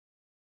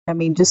I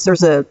mean, just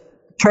there's a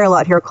trail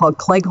out here called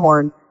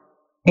Cleghorn,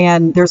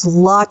 and there's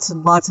lots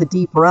and lots of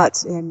deep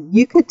ruts. And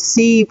you could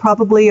see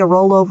probably a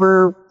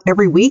rollover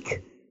every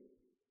week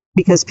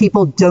because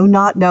people do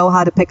not know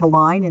how to pick a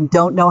line and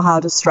don't know how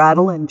to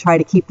straddle and try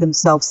to keep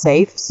themselves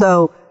safe.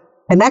 So,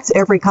 and that's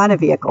every kind of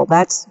vehicle.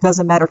 That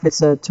doesn't matter if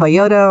it's a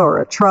Toyota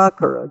or a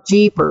truck or a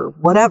Jeep or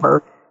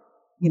whatever.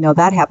 You know,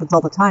 that happens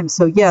all the time.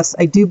 So yes,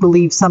 I do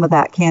believe some of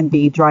that can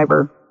be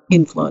driver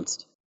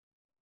influenced.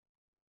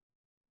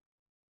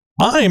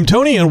 I'm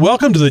Tony, and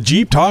welcome to the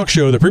Jeep Talk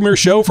Show, the premier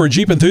show for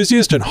Jeep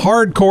enthusiasts and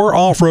hardcore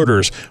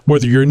off-roaders.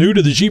 Whether you're new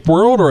to the Jeep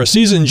world or a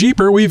seasoned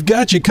Jeeper, we've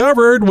got you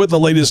covered with the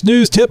latest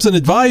news, tips, and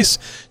advice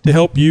to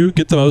help you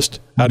get the most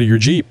out of your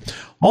Jeep.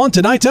 On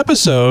tonight's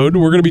episode,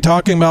 we're going to be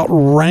talking about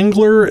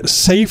Wrangler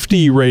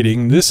Safety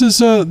Rating. This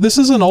is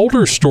an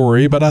older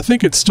story, but I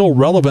think it's still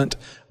relevant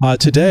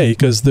today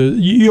because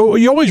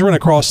you always run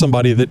across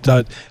somebody that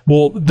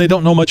they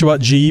don't know much about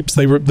Jeeps.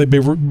 They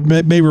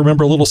may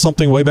remember a little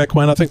something way back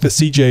when. I think the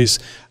CJs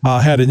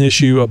had an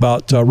issue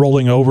about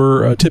rolling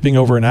over, tipping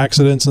over in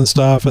accidents and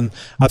stuff, and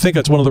I think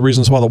that's one of the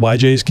reasons why the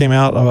YJs came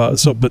out.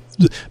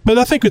 But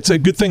I think it's a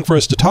good thing for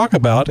us to talk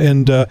about,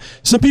 and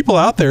some people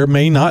out there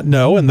may not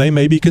know, and they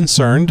may be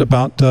concerned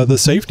about the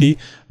safety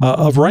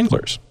of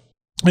Wranglers.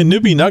 In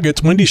Newbie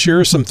Nuggets, Wendy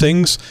shares some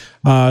things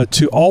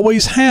to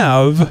always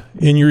have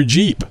in your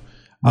Jeep.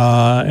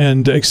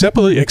 And except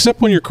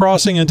when you're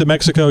crossing into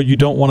Mexico, you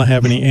don't want to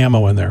have any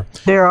ammo in there.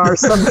 There are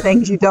some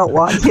things you don't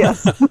want,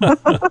 yes.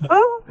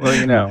 Well,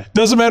 you know.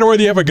 Doesn't matter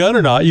whether you have a gun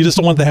or not. You just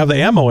don't want to have the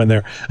ammo in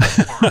there.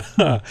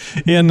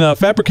 In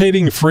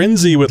Fabricating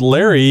Frenzy with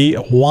Larry,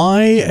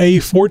 why a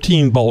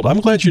 14 bolt? I'm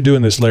glad you're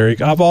doing this, Larry.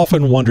 I've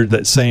often wondered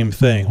that same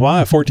thing.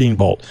 Why a 14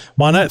 bolt?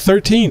 Why not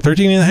 13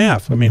 and a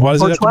half? I mean, why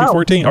does it have 12. To be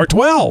 14? Or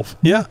 12?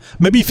 Yeah,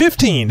 maybe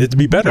 15. It'd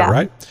be better,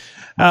 right?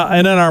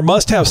 And then our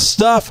must-have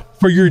stuff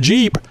for your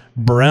Jeep,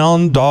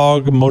 brown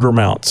dog motor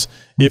mounts.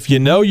 If you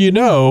know, you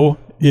know.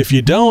 If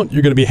you don't,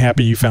 you're going to be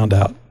happy you found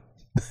out.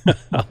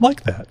 I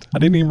like that. I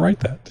didn't even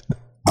write that.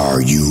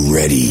 Are you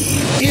ready?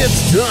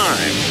 It's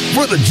time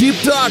for the Jeep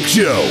Talk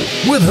Show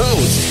with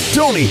hosts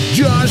Tony,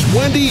 Josh,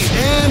 Wendy,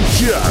 and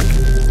Chuck.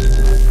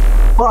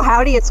 Well,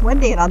 howdy, it's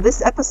Wendy, and on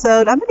this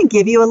episode, I'm going to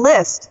give you a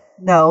list.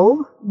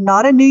 No,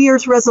 not a New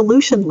Year's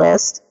resolution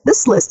list.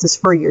 This list is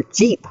for your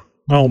Jeep.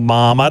 Oh,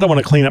 Mom, I don't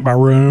want to clean up my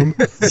room.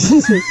 Hi,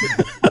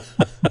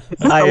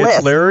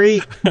 it's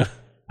Larry.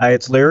 Hi,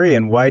 it's Larry,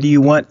 and why do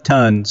you want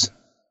tons?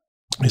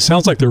 It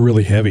sounds like they're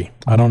really heavy.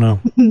 I don't know.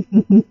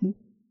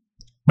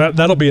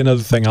 That'll be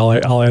another thing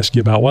I'll ask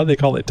you about. Why do they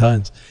call it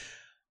tons?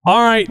 All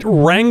right,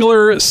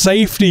 Wrangler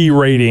Safety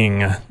Rating.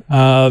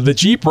 The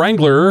Jeep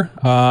Wrangler,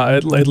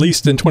 at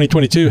least in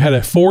 2022, had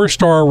a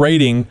 4-star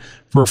rating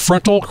for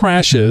frontal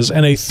crashes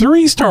and a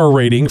 3-star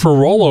rating for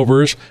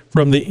rollovers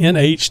from the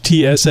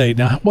NHTSA.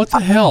 Now, what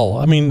the hell?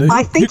 I mean,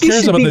 I think who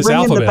cares about this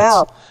alphabet? The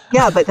bell.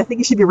 Yeah, but I think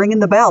you should be ringing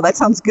the bell. That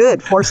sounds good.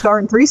 4-star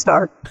and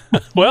 3-star.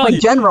 Well, like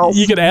generals.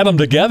 You could add them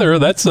together.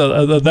 That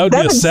would be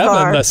a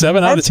 7. A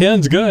 7 out of 10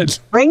 is good.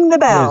 Ring the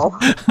bell.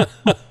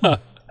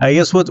 I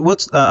guess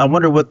what's I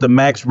wonder what the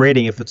max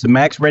rating. If it's a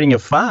max rating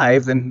of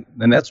 5, then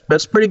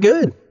that's pretty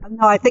good.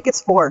 No, I think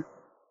it's 4.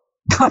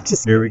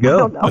 Here we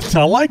go.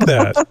 I like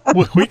that.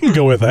 We can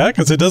go with that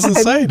because it doesn't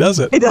say, does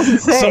it? It doesn't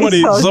say.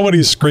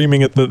 Somebody's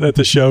screaming at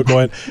the show,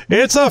 going,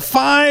 "It's a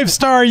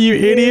 5-star, you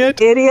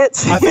idiot!"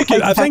 Idiots. I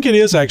think it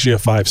is actually a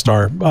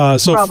 5-star.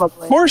 So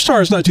probably. 4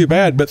 stars not too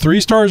bad, but 3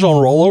 stars on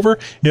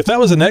rollover. If that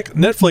was a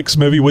Netflix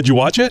movie, would you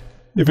watch it?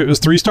 If it was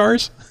 3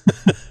 stars?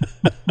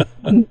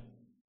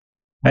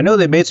 I know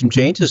they made some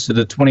changes to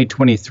the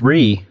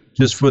 2023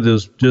 just for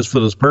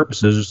those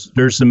purposes.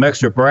 There's some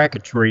extra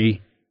bracketry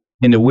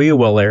in the wheel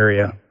well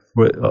area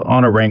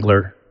on a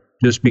Wrangler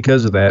just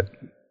because of that.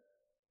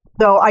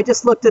 So I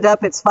just looked it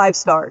up. It's 5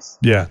 stars.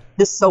 Yeah.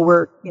 Just so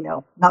we're,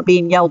 not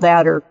being yelled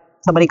at or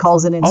somebody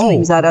calls in and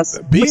screams at us,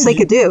 which they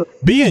could do.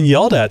 Being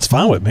yelled at's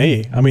fine with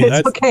me. I mean,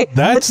 that's okay.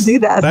 Let's do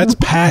that. That's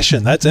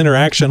passion. That's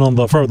interaction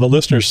for the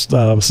listener's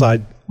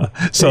side.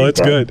 So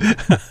it's good.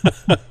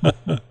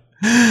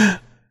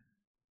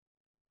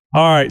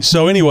 All right.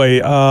 So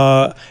anyway,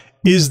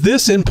 is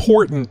this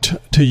important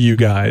to you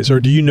guys, or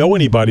do you know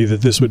anybody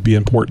that this would be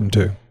important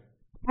to?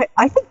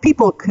 I think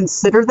people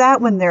consider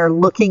that when they're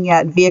looking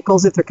at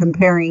vehicles, if they're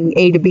comparing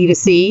A to B to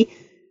C.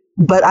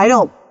 But I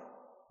don't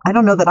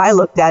know that I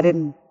looked at it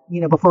and,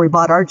 before we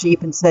bought our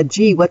Jeep and said,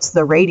 gee, what's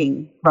the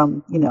rating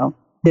from,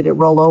 did it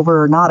roll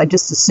over or not? I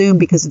just assumed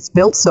because it's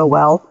built so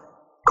well.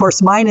 Of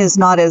course, mine is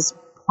not as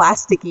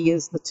plasticky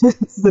as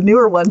the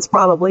newer ones,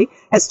 probably,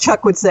 as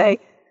Chuck would say.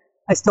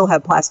 I still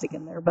have plastic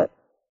in there, but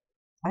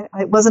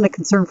it wasn't a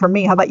concern for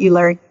me. How about you,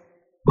 Larry?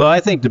 Well, I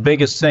think the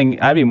biggest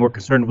thing I'd be more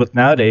concerned with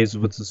nowadays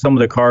with some of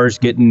the cars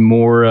getting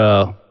more,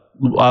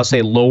 I'll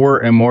say lower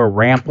and more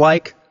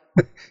ramp-like.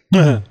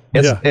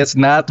 It's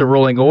not the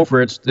rolling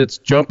over; it's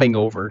jumping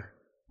over.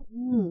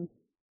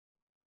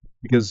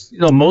 Because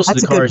most of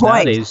the cars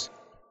nowadays,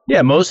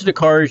 most of the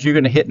cars you're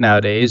going to hit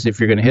nowadays, if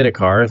you're going to hit a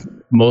car,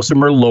 most of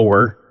them are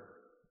lower.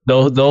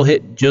 they'll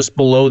hit just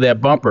below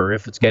that bumper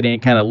if it's got any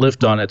kind of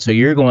lift on it. So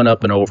you're going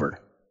up and over.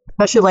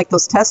 Especially like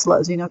those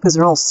Teslas, because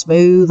they're all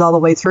smooth all the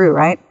way through,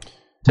 right?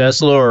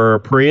 Tesla or a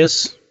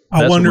Prius.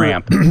 That's a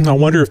ramp. I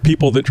wonder if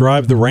people that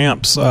drive the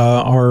ramps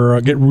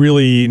get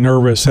really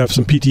nervous, have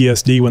some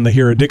PTSD when they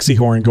hear a Dixie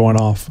horn going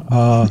off.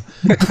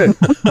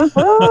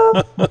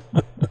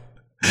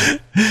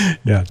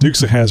 Yeah,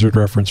 Duke's a Hazzard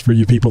reference for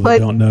you people that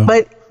don't know.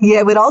 But yeah,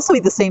 it would also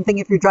be the same thing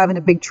if you're driving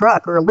a big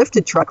truck or a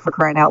lifted truck, for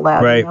crying out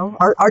loud. Right.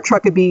 Our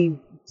truck would be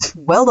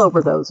well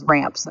over those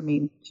ramps. I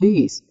mean,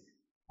 geez.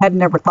 Had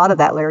never thought of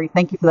that, Larry.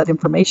 Thank you for that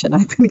information.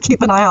 I'm going to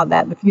keep an eye on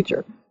that in the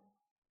future.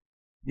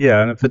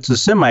 Yeah, and if it's a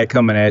semi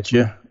coming at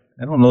you,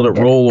 I don't know that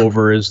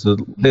rollover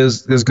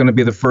is going to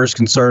be the first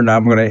concern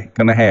I'm going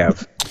to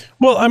have.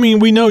 Well, I mean,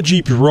 we know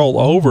Jeeps roll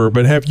over,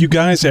 but have you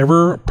guys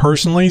ever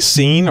personally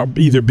seen or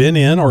either been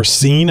in or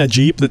seen a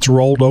Jeep that's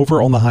rolled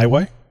over on the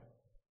highway?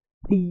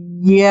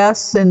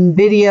 Yes, in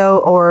video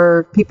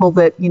or people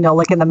that,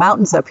 like in the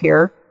mountains up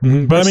here.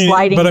 Mm-hmm. But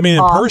I mean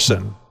in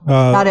person.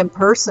 Not in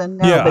person,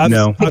 no, yeah,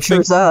 but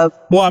pictures of.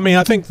 Well, I mean,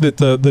 I think that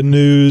the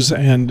news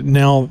and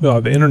now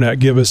the internet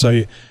give us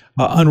a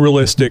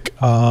unrealistic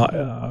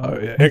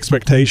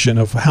expectation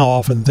of how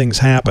often things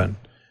happen.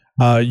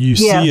 You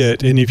see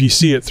it, and if you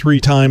see it 3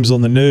 times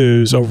on the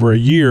news over a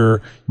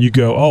year, you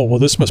go, oh, well,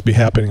 this must be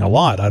happening a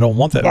lot. I don't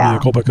want that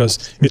vehicle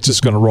because it's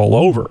just going to roll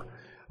over.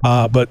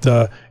 But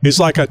it's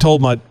like I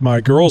told my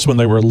girls when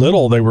they were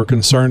little, they were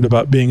concerned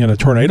about being in a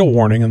tornado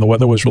warning and the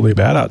weather was really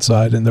bad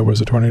outside and there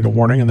was a tornado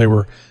warning and they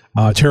were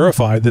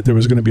terrified that there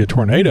was going to be a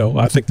tornado.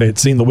 I think they had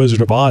seen The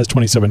Wizard of Oz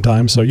 27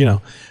 times. So, and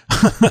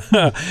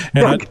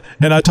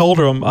I told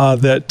them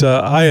that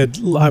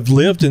I've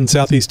lived in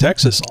Southeast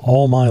Texas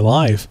all my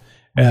life.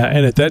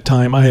 And at that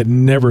time I had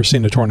never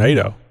seen a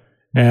tornado.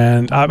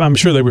 And I'm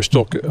sure they were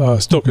still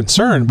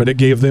concerned, but it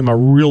gave them a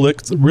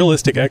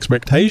realistic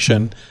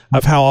expectation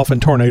of how often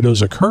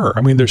tornadoes occur.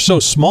 I mean, they're so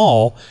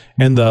small,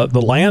 and the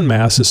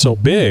landmass is so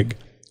big.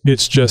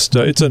 It's just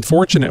it's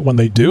unfortunate when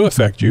they do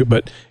affect you,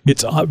 but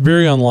it's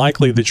very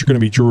unlikely that you're going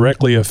to be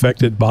directly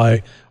affected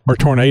by a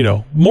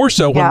tornado. More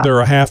so when they're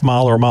a half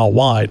mile or a mile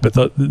wide, but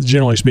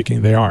generally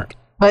speaking, they aren't.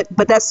 But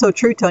that's so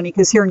true, Tony,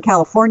 because here in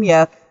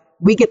California,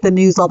 we get the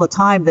news all the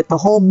time that the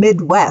whole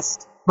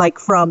Midwest, like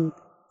from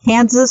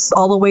Kansas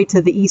all the way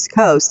to the East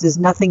Coast, is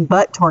nothing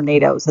but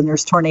tornadoes. And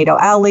there's Tornado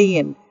Alley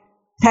in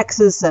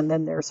Texas, and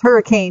then there's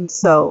hurricanes.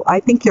 So I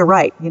think you're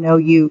right.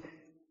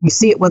 You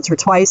see it once or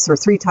twice or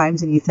 3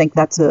 times, and you think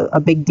that's a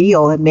big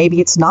deal. And maybe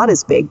it's not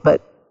as big,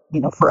 but,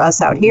 for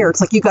us out here,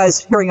 it's like you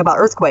guys hearing about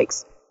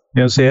earthquakes.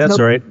 Yeah, see, that's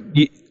all right.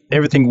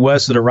 Everything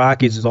west of the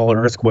Rockies is all an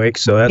earthquake,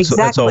 so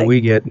that's all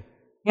we get.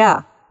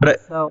 Yeah. But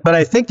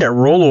I think that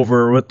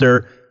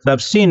rollover,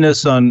 I've seen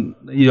this on,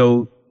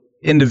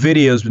 in the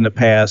videos in the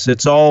past,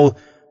 it's all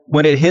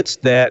when it hits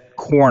that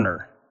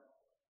corner.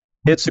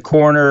 Hits the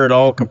corner, it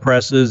all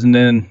compresses, and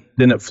then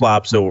it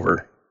flops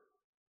over.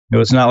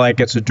 It's not like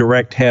it's a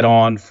direct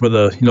head-on for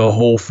the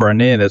whole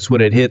front end. It's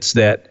when it hits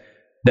that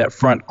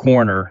front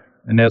corner,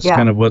 and that's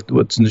kind of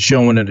what's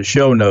showing in the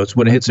show notes.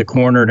 When it hits a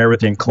corner and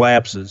everything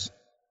collapses,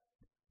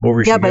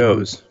 over she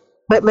goes.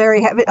 But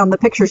Larry, on the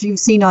pictures you've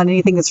seen on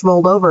anything that's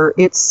rolled over,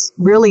 it's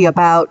really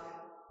about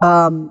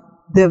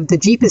the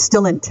Jeep is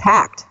still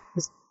intact.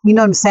 You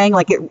know what I'm saying?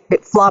 Like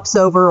it flops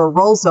over or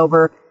rolls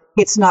over.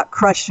 It's not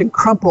crushed and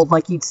crumpled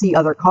like you'd see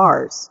other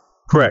cars.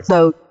 Correct.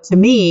 So to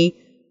me,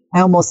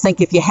 I almost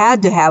think if you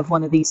had to have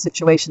one of these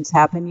situations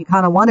happen, you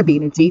kind of want to be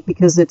in a Jeep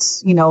because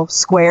it's,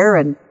 square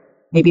and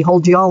maybe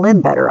hold you all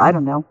in better. I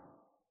don't know.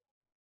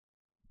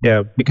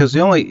 Yeah, because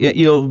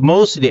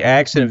most of the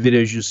accident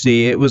videos you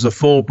see, it was a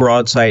full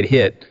broadside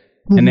hit,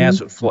 and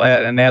that's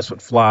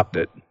what flopped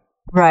it.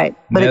 Right,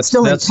 but it's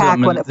still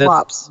intact when it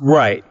flops.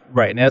 Right,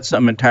 and that's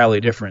something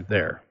entirely different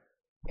there.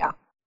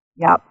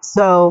 Yeah.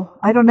 So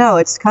I don't know.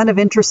 It's kind of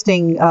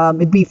interesting.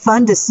 It'd be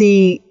fun to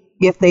see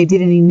if they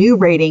did any new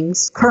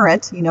ratings,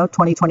 current,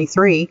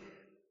 2023,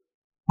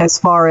 as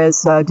far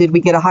as did we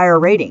get a higher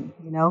rating?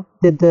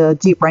 Did the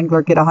Jeep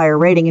Wrangler get a higher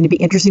rating? And it'd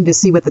be interesting to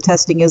see what the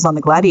testing is on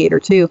the Gladiator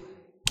too,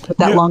 with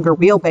that longer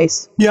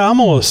wheelbase. Yeah, I'm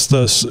almost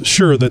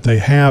sure that they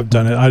have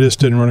done it. I just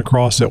didn't run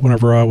across it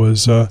whenever I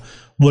was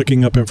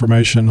looking up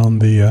information on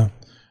the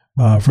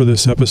for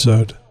this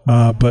episode.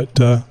 But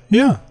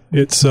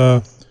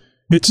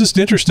it's just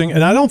interesting,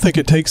 and I don't think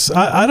it takes.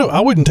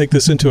 I wouldn't take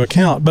this into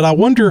account, but I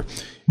wonder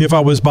if I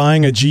was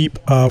buying a Jeep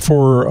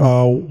for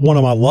one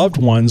of my loved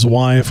ones,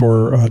 wife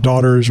or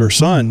daughters or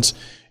sons,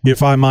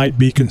 if I might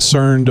be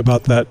concerned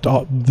about that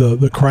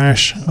the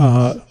crash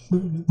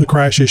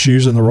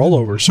issues and the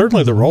rollovers.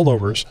 Certainly the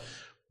rollovers.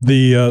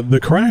 The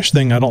crash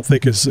thing I don't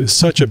think is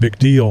such a big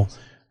deal.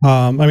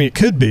 I mean, it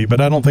could be,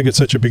 but I don't think it's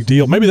such a big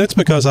deal. Maybe that's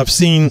because I've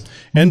seen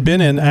and been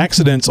in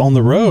accidents on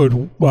the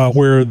road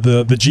where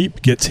the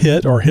Jeep gets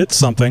hit or hits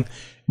something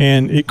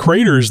and it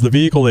craters the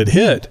vehicle it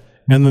hit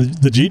and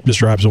the Jeep just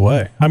drives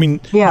away. I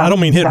mean, I don't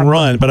mean hit and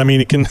run, but I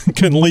mean, it can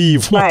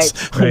leave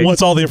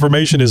once all the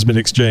information has been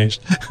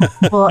exchanged.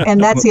 Well,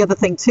 and that's the other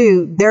thing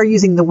too. They're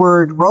using the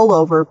word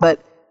rollover, but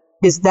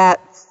is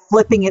that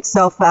flipping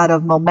itself out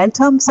of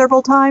momentum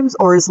several times,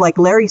 or is like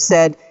Larry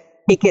said,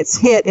 it gets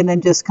hit and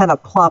then just kind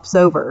of plops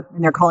over,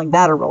 and they're calling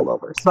that a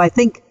rollover. So I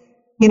think,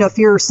 if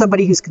you're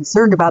somebody who's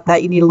concerned about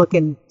that, you need to look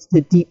into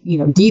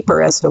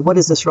deeper as to what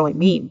does this really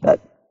mean. But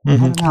I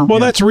don't know. Well,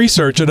 that's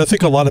research, and I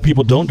think a lot of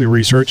people don't do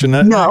research, and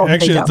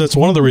that's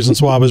one of the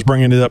reasons why I was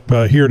bringing it up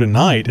here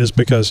tonight, is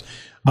because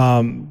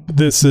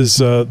this is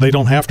they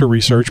don't have to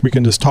research. We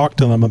can just talk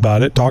to them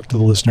about it, talk to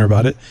the listener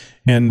about it,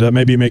 and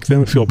maybe make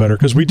them feel better.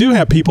 Because we do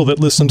have people that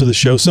listen to the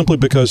show simply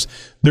because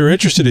they're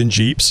interested in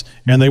Jeeps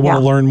and they want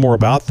to learn more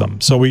about them.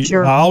 So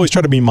I always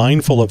try to be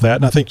mindful of that,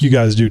 and I think you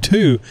guys do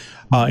too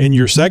in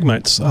your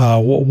segments.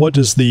 What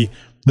does the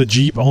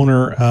Jeep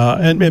owner,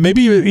 and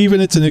maybe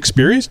even it's an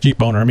experienced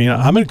Jeep owner. I mean,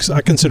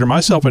 I consider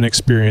myself an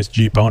experienced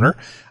Jeep owner,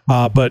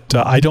 but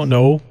I don't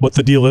know what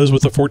the deal is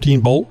with the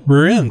 14-bolt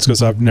rear ends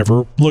because I've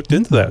never looked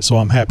into that. So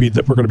I'm happy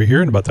that we're going to be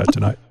hearing about that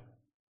tonight.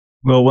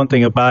 Well, one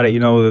thing about it,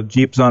 the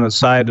Jeep's on its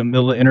side in the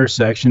middle of the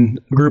intersection.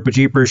 A group of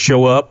Jeepers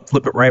show up,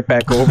 flip it right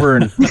back over,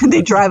 and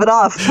they drive it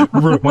off.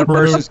 One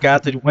person's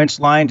got the winch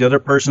line, the other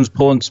person's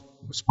pulling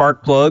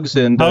spark plugs,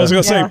 and I was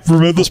going to say,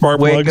 remove the spark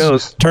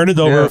plugs, turn it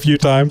over a few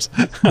times.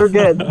 We're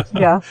good.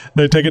 Yeah.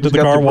 They take it to the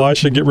car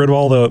wash and get rid of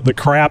all the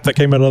crap that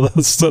came out of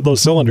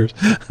those cylinders.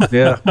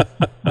 Yeah.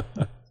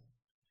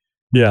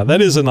 Yeah,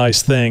 that is a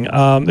nice thing.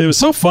 It was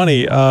so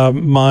funny.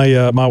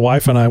 My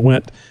wife and I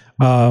went.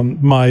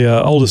 My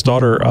oldest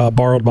daughter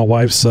borrowed my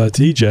wife's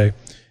TJ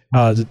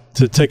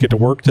to take it to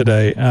work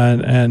today,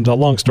 and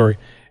long story.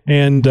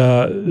 And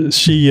it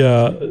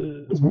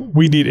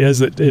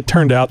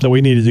turned out that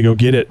we needed to go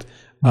get it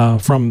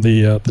from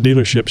the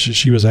dealership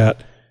she was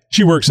at.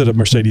 She works at a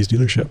Mercedes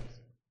dealership.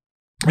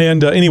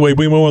 And anyway,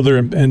 we went over there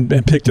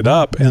and picked it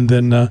up, and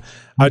then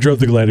I drove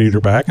the Gladiator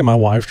back, and my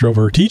wife drove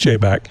her TJ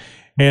back.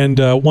 And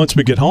once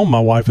we get home, my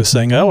wife is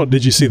saying, "Oh,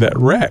 did you see that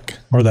wreck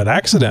or that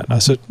accident?" And I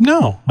said,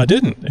 "No, I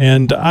didn't."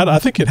 And I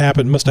think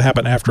it must have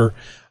happened after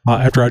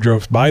I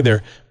drove by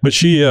there. But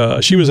she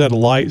was at a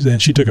light and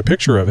she took a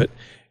picture of it.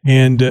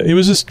 And it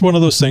was just one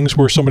of those things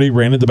where somebody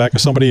ran in the back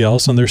of somebody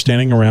else and they're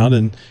standing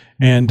around.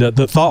 And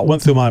the thought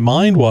went through my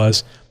mind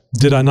was,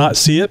 did I not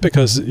see it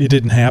because it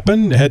didn't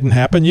happen? It hadn't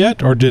happened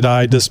yet? Or did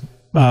I just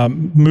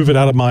move it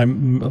out of my,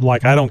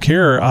 I don't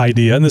care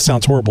idea? And this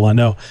sounds horrible, I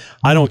know.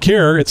 I don't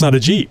care. It's not a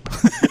Jeep.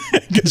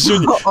 Because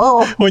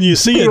when you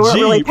see a Jeep,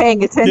 really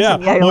paying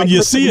attention. When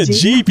you see a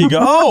Jeep, you go,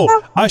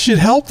 "Oh, I should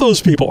help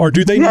those people." Or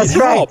do they need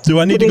help? Right. Do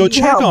I need to go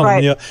check on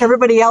them? Yeah.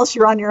 Everybody else,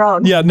 you're on your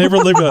own. Yeah, never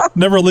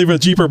leave a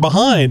Jeeper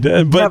behind.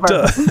 But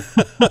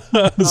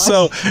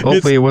so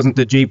hopefully it wasn't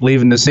the Jeep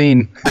leaving the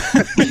scene.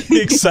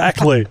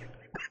 Exactly.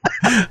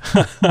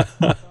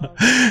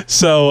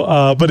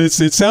 So, but it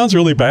sounds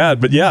really bad.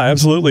 But yeah,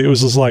 absolutely, it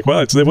was just like, well,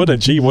 it wasn't a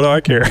Jeep. What do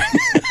I care?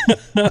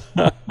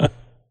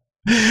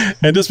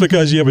 And just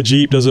because you have a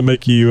Jeep doesn't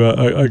make you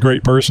a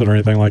great person or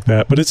anything like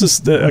that. But it's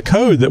just a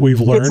code that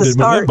we've learned and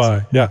been lived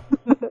by. Yeah,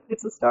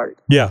 it's a start.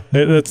 Yeah,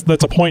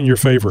 that's a point in your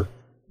favor.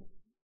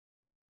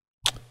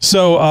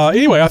 So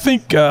anyway, I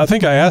think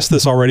I asked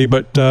this already,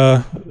 but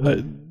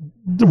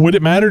would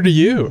it matter to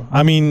you?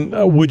 I mean,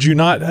 would you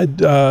not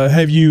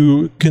have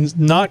you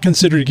not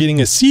considered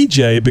getting a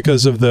CJ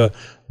because of the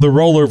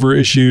rollover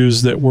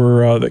issues that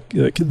were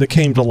that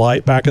came to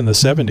light back in the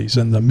 70s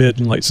and the mid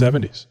and late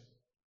 70s?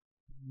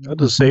 I'll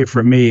just say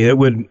for me, it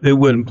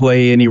wouldn't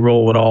play any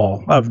role at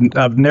all.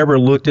 I've never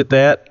looked at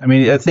that. I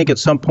mean, I think at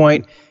some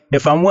point,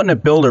 if I'm wanting to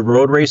build a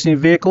road racing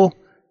vehicle,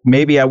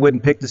 maybe I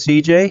wouldn't pick the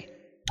CJ.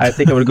 I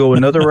think I would go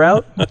another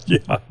route.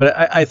 Yeah. But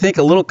I think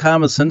a little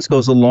common sense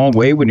goes a long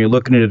way when you're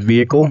looking at a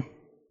vehicle.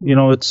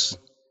 It's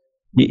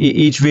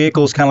each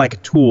vehicle is kind of like a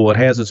tool. It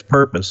has its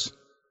purpose,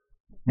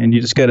 and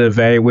you just got to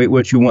evaluate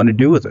what you want to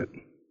do with it.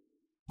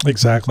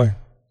 Exactly.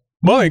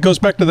 Well, it goes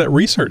back to that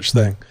research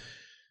thing.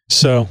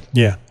 So,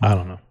 yeah, I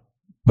don't know.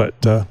 But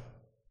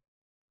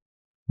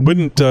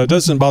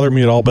doesn't bother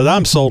me at all. But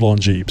I'm sold on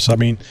Jeeps. I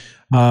mean,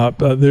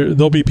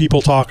 there'll be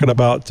people talking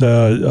about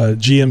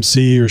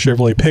GMC or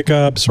Chevrolet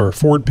pickups or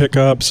Ford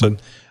pickups,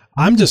 and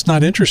I'm just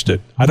not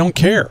interested. I don't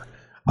care.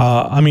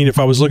 I mean, if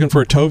I was looking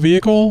for a tow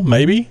vehicle,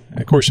 maybe.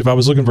 Of course, if I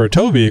was looking for a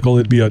tow vehicle,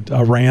 it'd be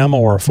a Ram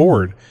or a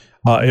Ford.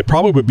 It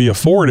probably would be a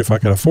Ford if I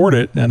could afford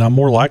it, and I'm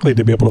more likely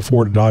to be able to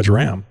afford a Dodge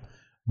Ram.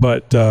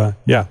 But,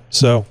 yeah,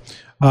 so...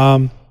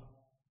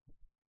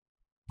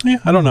 yeah,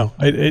 I don't know.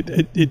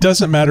 It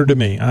doesn't matter to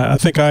me. I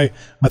think I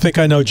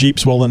know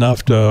Jeeps well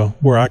enough to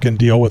where I can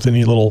deal with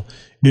any little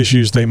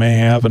issues they may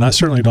have, and I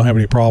certainly don't have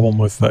any problem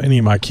with any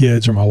of my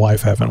kids or my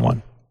wife having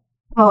one.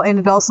 Well, and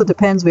it also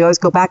depends. We always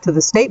go back to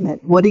the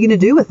statement. What are you going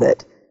to do with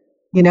it?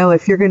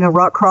 If you're going to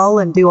rock crawl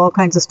and do all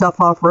kinds of stuff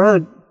off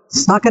road,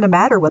 it's not going to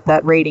matter what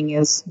that rating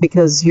is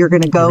because you're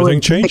going to go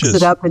and fix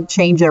it up and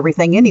change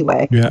everything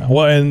anyway. Yeah,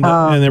 well,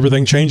 and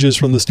everything changes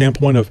from the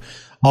standpoint of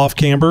off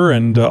camber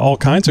and all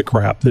kinds of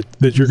crap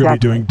that you're going to be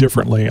doing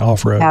differently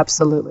off road.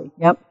 Absolutely.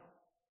 Yep.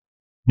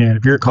 Yeah,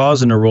 if you're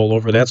causing a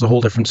rollover, that's a whole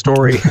different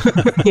story.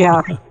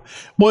 Yeah.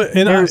 Well,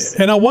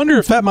 and I wonder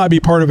if that might be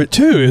part of it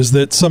too. Is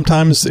that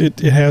sometimes it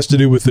has to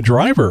do with the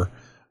driver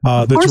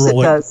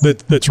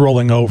that's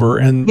rolling over.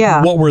 And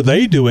what were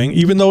they doing,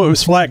 even though it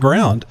was flat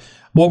ground?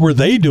 What were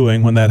they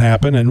doing when that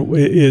happened? And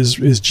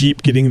is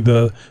Jeep getting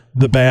the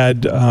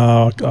bad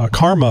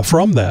karma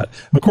from that?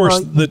 Of course,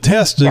 the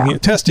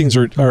testings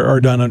are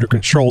done under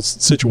controlled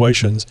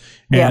situations,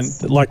 and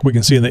like we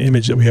can see in the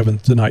image that we have in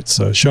tonight's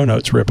show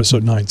notes for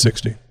episode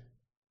 960.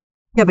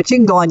 Yeah, but you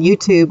can go on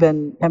YouTube,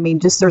 and I mean,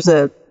 there's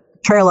a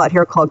trail out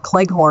here called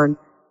Cleghorn,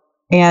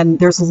 and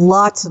there's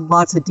lots and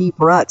lots of deep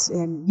ruts,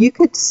 and you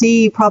could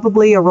see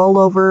probably a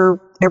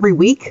rollover every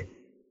week,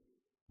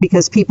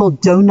 because people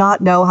do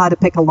not know how to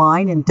pick a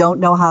line and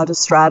don't know how to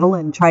straddle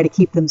and try to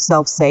keep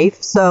themselves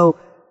safe. So,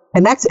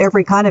 and that's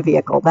every kind of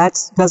vehicle. That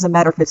doesn't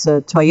matter if it's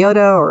a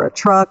Toyota or a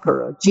truck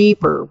or a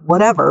Jeep or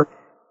whatever.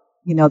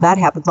 That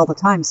happens all the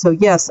time. So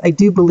yes, I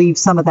do believe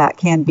some of that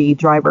can be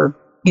driver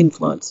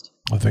influenced.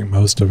 I think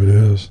most of it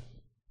is.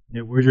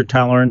 Yeah, where's your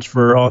tolerance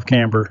for off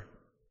camber?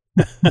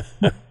 Hey,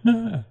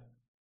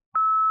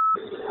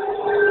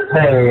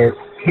 it's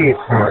Keith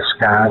from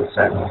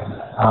Wisconsin.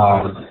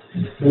 I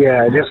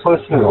just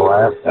listened to the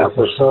last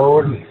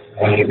episode,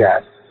 and you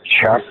got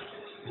Chuck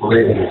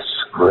reading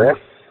script.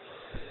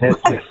 It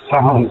just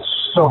sounds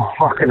so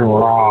fucking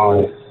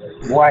wrong.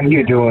 Why are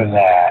you doing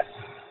that?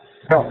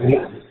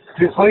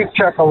 Just leave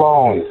Chuck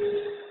alone.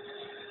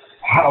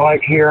 I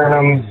like hearing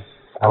him.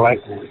 I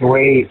like the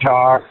way he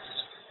talks,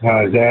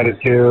 his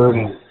attitude.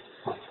 And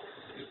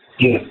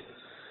just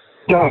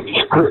don't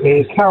screw.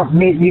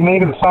 You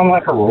made him sound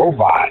like a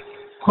robot.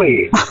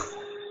 Please.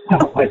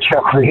 Don't let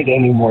Chuck read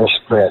any more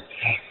script.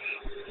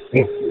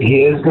 If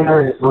he is going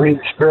to read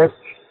script,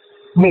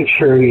 make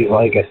sure he's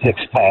like a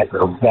six-pack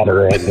or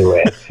better into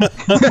it.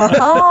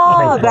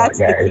 That's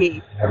the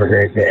key. Have a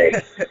great day.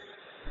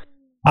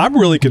 I'm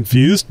really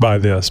confused by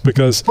this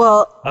because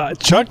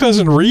Chuck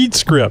doesn't read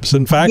scripts.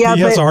 In fact, he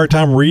has a hard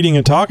time reading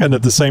and talking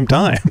at the same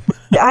time.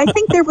 I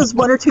think there was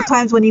one or two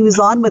times when he was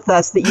on with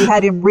us that you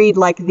had him read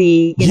like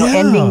the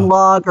ending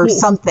log or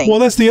something. Well,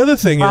 that's the other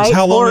thing is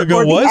how long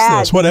ago was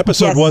this? What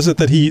episode was it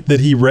that he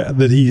heard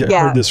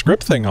the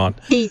script thing on?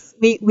 We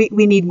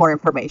need more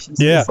information,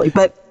 seriously.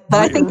 But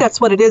I think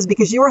that's what it is,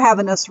 because you were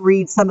having us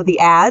read some of the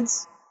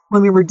ads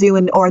when we were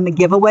doing or in the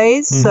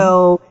giveaways. Mm-hmm.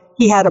 So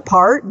he had a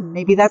part, and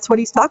maybe that's what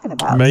he's talking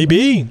about.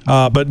 Maybe,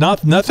 but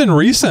nothing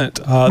recent.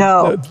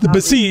 No.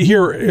 But see,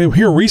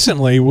 here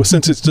recently,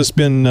 since it's just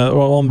been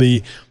on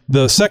the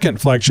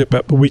second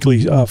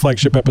weekly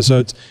flagship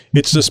episodes,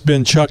 it's just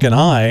been Chuck and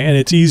I, and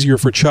it's easier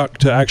for Chuck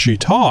to actually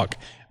talk.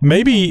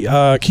 Maybe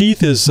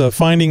Keith is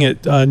finding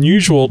it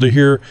unusual to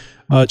hear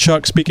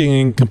Chuck speaking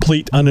in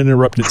complete,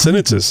 uninterrupted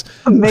sentences.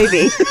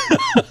 Maybe.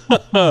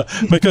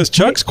 Because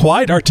Chuck's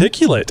quite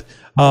articulate.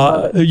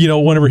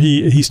 Whenever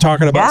he's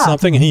talking about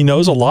something, and he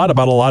knows a lot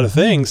about a lot of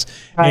things.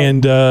 Right.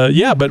 And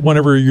but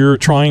whenever you're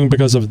trying,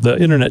 because of the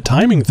internet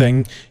timing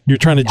thing, you're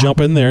trying to jump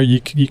in there,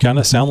 you kind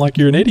of sound like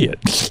you're an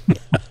idiot.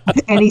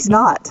 And he's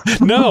not.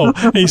 No,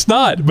 he's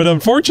not. But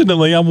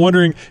unfortunately, I'm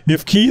wondering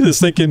if Keith is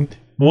thinking,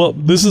 well,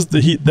 this is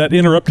that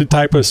interrupted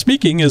type of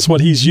speaking is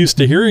what he's used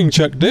to hearing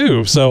Chuck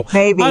do. So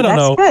maybe I don't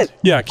know. Good.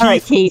 Yeah, Keith, all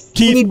right, Keith,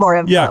 we need more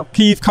info. Yeah,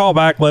 Keith, call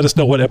back. Let us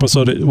know what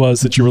episode it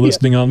was that you were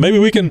listening on. Maybe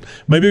we can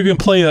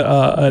play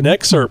an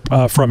excerpt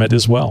from it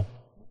as well.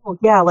 Oh,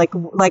 yeah, like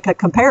a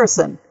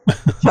comparison.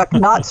 Chuck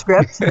not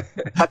script,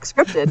 Chuck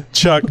scripted.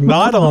 Chuck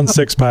not on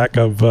six pack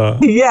of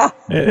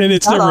and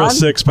it's never a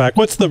six pack.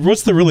 What's the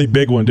really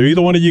big one? Do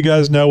either one of you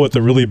guys know what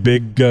the really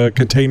big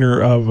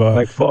container of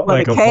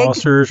like a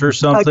Foster's or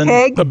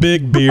something? A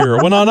big beer.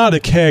 Well, no, not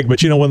a keg,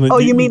 but you when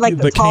you mean like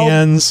the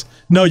cans?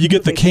 No, you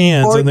get the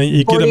cans and then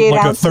you get them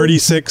like ounces? A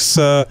 36.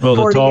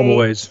 The tall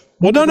boys.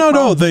 Well,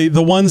 no.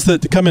 The ones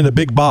that come in a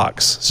big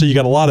box. So you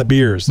got a lot of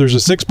beers. There's a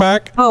six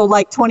pack. Oh,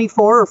 like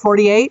 24 or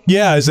 48?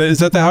 Yeah, is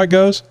that how it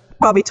goes?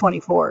 Probably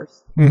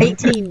 24s.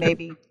 18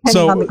 maybe,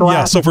 depending on the glass.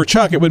 Yeah, so for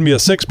Chuck, it wouldn't be a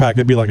six pack.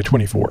 It'd be like a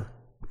 24.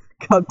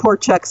 God, poor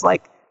Chuck's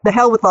like, the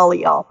hell with all of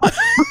y'all.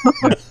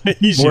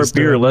 More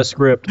beer, less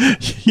script.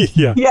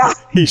 Yeah.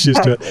 He's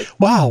used to it.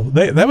 Wow,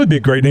 that would be a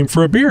great name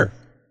for a beer.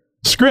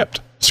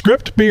 Script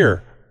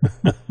beer.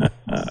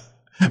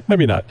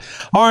 Maybe not.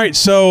 All right,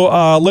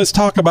 so let's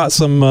talk about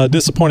some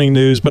disappointing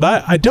news, but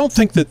I don't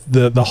think that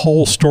the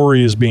whole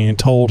story is being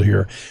told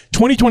here.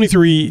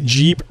 2023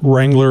 Jeep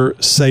Wrangler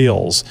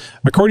sales.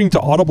 According to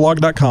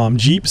Autoblog.com,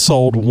 Jeep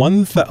sold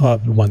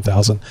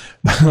 1,000.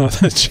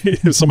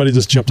 Somebody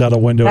just jumped out a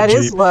window. That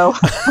is low.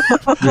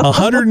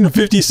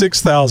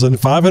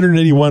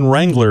 156,581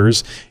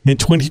 Wranglers in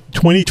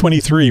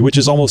 2023, which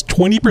is almost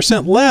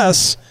 20%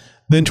 less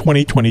than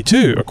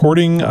 2022.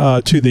 According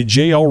to the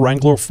JL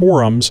Wrangler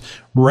forums,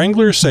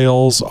 Wrangler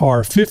sales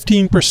are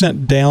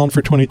 15% down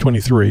for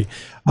 2023.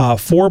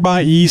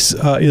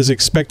 4xe is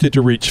expected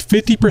to reach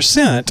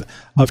 50%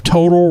 of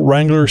total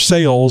Wrangler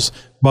sales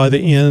by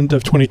the end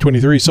of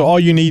 2023. So all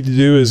you need to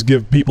do is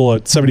give people a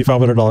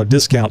 $7,500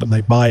 discount and they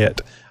buy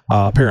it,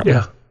 apparently.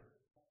 Yeah.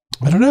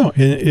 I don't know.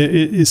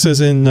 It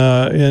says in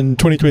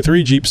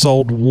 2023, Jeep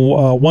sold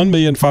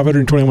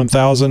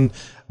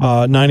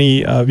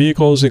 1,521,090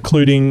 vehicles,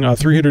 including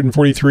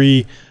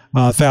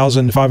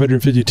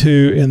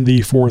 343,552 in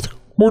the fourth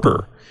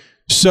quarter.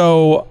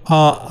 So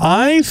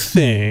I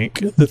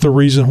think that the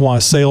reason why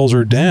sales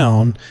are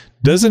down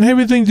doesn't have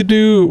anything to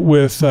do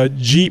with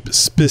Jeep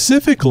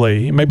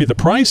specifically, maybe the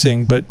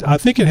pricing, but I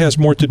think it has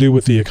more to do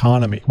with the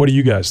economy. What do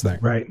you guys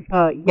think? Right.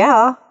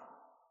 Yeah.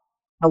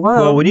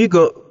 Hello. Well, when you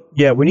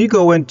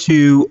go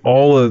into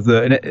all of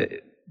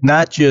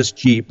not just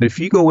Jeep, but if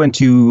you go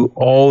into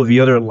all of the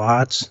other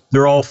lots,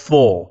 they're all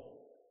full.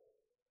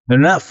 They're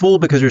not full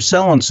because they're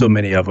selling so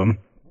many of them.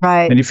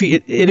 Right. And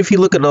if you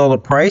look at all the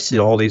prices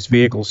of all these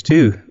vehicles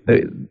too,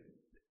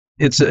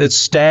 it's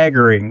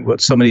staggering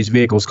what some of these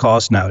vehicles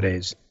cost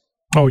nowadays.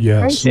 Oh,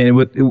 yes. And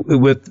with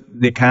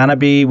the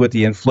economy, with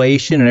the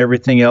inflation and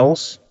everything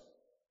else,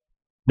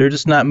 they're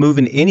just not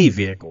moving any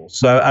vehicles.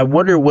 So I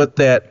wonder what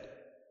that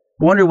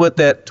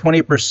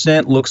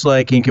 20% looks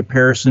like in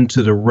comparison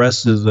to the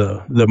rest of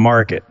the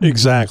market.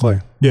 Exactly.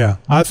 Yeah.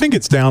 I think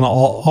it's down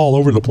all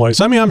over the place.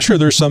 I mean, I'm sure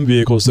there's some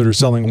vehicles that are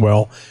selling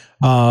well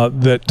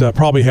that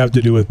probably have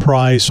to do with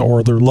price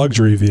or they're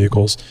luxury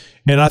vehicles.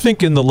 And I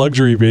think in the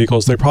luxury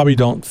vehicles, they probably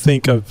don't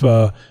think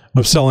of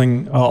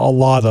selling a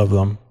lot of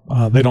them.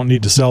 They don't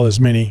need to sell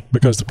as many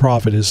because the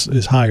profit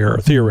is higher,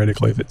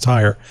 theoretically, if it's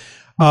higher.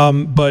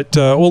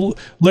 Well,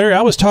 Larry,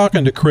 I was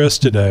talking to Chris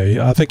today.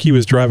 I think he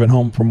was driving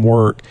home from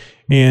work,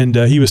 and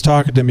he was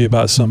talking to me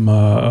about some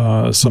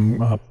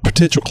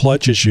potential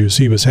clutch issues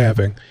he was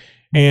having.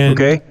 And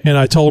and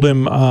I told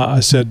him, I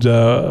said,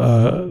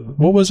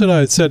 what was it?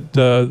 I said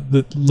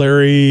that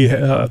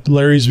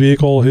Larry's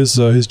vehicle, his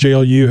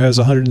JLU has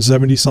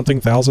 170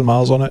 something thousand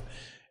miles on it.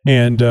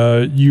 And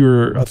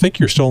I think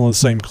you're still on the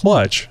same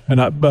clutch.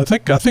 And I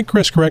think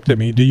Chris corrected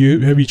me.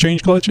 Have you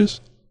changed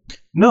clutches?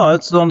 No,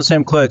 it's on the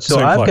same clutch. So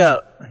I've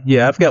got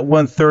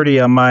 130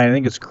 on mine. I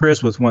think it's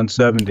Chris with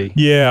 170.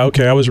 Yeah,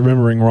 okay, I was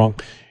remembering wrong.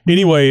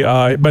 Anyway,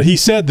 but he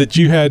said that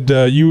you had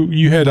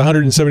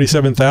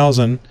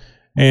 177,000,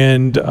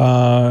 and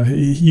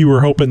you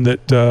were hoping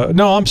that.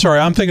 No, I'm sorry,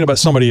 I'm thinking about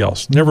somebody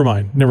else. Never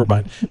mind.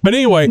 But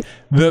anyway,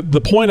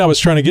 the point I was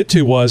trying to get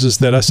to is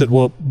that I said,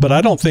 well, but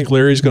I don't think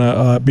Larry's going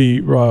to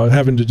be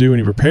having to do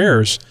any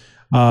repairs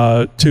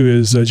to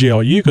his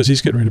GLU because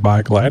he's getting ready to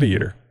buy a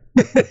Gladiator.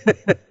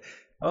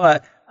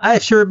 Well, I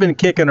sure have been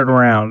kicking it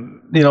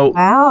around.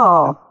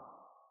 Wow.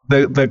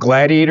 The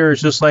Gladiator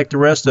is just like the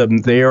rest of them.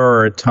 There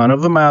are a ton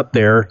of them out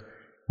there,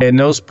 and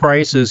those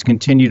prices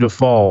continue to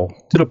fall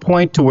to the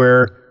point to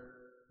where,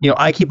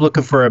 I keep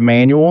looking for a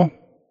manual,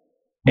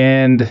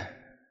 and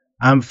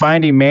I'm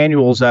finding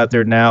manuals out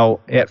there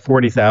now at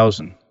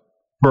 $40,000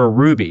 for a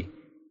Ruby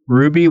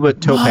with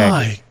tow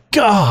package. My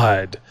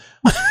God.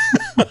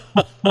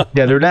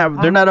 Yeah, they're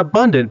not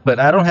abundant, but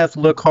I don't have to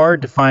look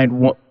hard to find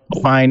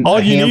all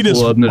you need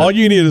is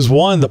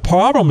one. The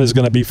problem is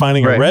going to be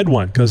finding a red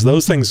one because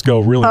those things go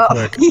really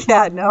quick.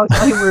 Yeah, no,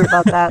 don't even worry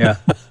about that. Yeah.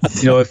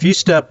 If you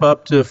step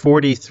up to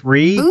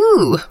 43.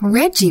 Ooh,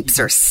 red Jeeps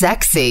are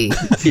sexy.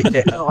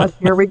 Yeah. Oh,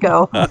 here we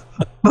go.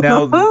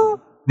 Now,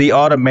 the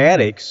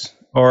automatics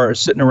are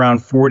sitting around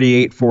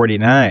 48,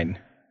 49.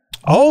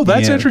 Oh,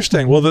 that's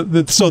interesting. Well,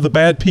 so the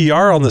bad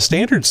PR on the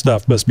standard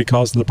stuff must be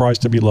causing the price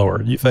to be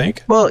lower, you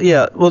think? Well,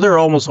 yeah. Well, they're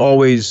almost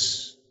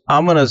always,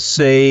 I'm going to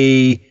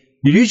say,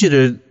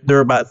 usually they're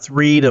about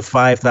 3,000 to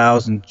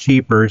 5,000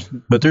 cheaper,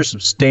 but they're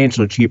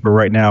substantially cheaper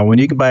right now. When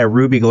you can buy a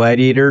Ruby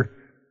Gladiator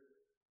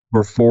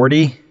for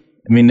 40,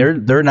 I mean,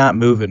 they're not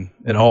moving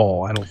at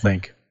all, I don't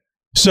think.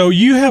 So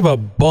you have a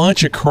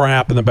bunch of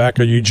crap in the back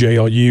of your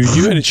JLU.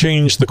 You had to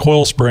change the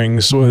coil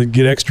springs to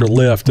get extra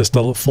lift just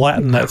to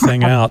flatten that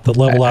thing out, to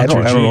level out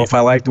your Jeep. I don't know if I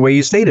like the way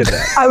you stated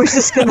that. I was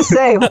just going to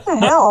say, what the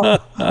hell?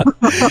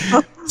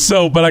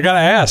 But I got to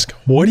ask,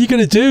 what are you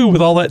going to do with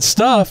all that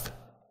stuff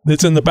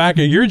that's in the back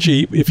of your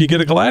Jeep if you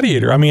get a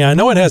Gladiator? I mean, I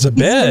know it has a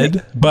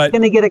bed, but he's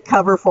going to get a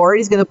cover for it.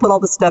 He's going to put all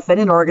the stuff in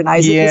and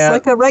organize it just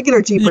like a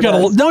regular Jeep. You got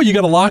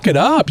to lock it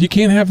up. You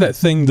can't have that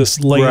thing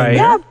just laying there.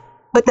 Yeah,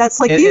 but that's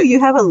like you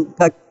have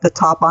the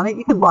top on it.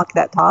 You can lock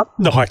that top.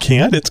 No, I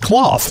can't. It's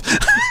cloth.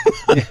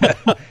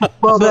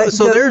 Well, there's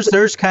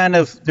the kind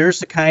of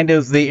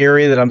the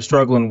area that I'm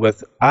struggling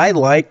with. I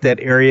like that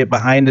area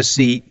behind the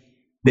seat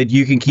that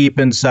you can keep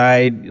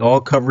inside, all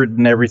covered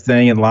and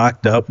everything and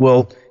locked up.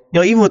 Well,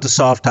 even with the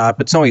soft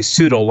top, it's only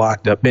pseudo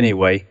locked up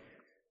anyway.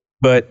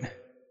 But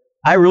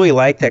I really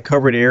like that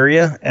covered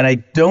area, and I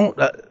don't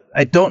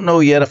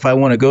know yet if I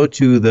want to go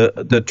to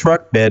the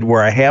truck bed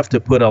where I have to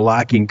put a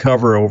locking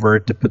cover over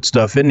it to put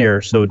stuff in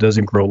there so it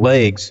doesn't grow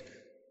legs.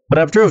 But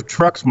I've drove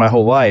trucks my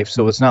whole life,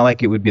 so it's not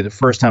like it would be the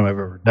first time I've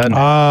ever done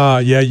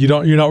that. Yeah,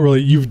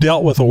 you've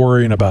dealt with the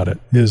worrying about it,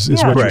 is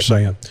what you're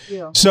saying.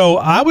 Yeah. So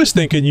I was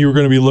thinking you were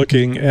going to be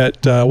looking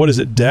at, what is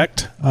it,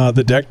 Decked,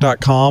 the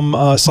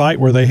Decked.com site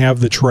where they have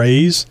the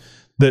trays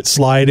that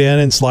slide in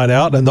and slide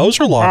out, and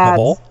those are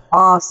lockable. That's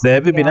awesome.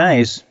 That would be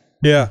nice.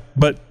 Yeah,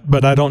 but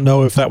I don't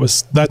know if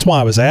that's why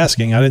I was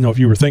asking. I didn't know if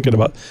you were thinking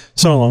about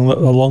something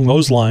along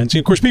those lines.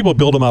 Of course, people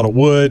build them out of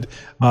wood.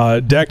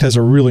 Decked has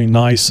a really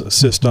nice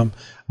system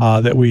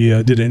that we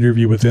did an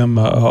interview with them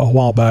a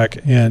while back,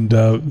 and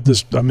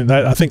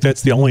I think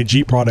that's the only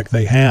Jeep product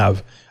they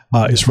have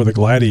is for the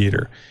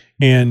Gladiator.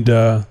 And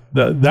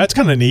that's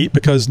kind of neat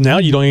because now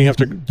you don't even have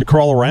to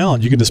crawl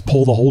around. You can just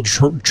pull the whole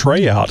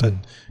tray out and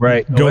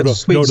go to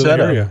the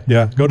area.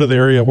 Yeah, go to the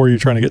area where you're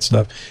trying to get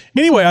stuff.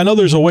 Anyway, I know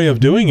there's a way of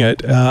doing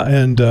it,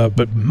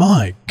 but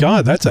my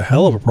God, that's a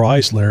hell of a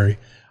price, Larry.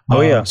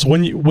 Oh yeah. So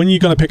when you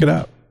going to pick it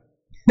up?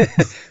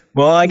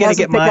 Well, I got to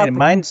get mine.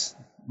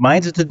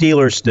 Mine's at the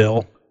dealer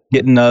still.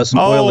 Getting some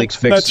oil leaks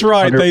fixed. That's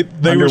right.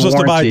 They were supposed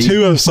to buy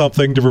 2 of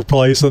something to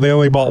replace, so they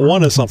only bought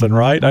 1 of something,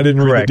 right? I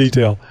didn't read the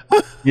detail.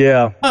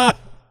 Yeah.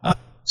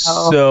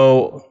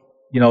 So,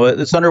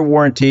 it's under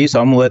warranty,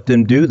 so I'm going to let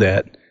them do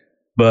that.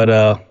 But,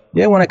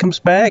 when it comes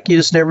back, you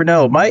just never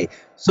know. My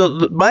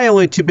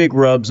only 2 big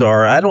rubs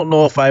are, I don't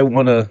know if I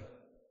want to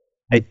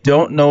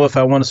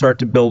start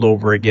to build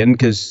over again,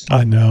 because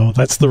I know.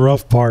 That's the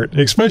rough part,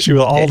 especially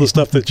with all the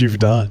stuff that you've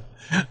done.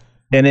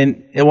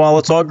 And while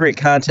it's all great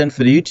content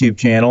for the YouTube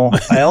channel,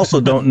 I also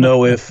don't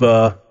know if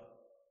I'm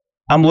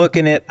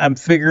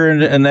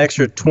figuring an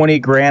extra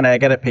 $20,000 I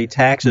got to pay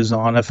taxes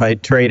on if I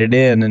trade it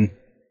in. And,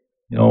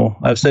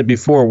 I've said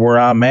before where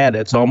I'm at,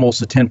 it's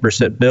almost a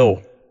 10%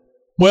 bill.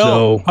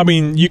 Well,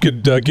 you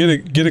could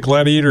get a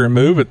Gladiator and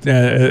move it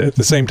at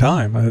the same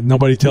time.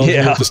 Nobody tells you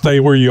to stay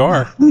where you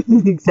are.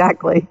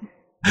 Exactly.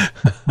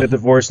 The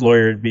divorce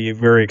lawyer would be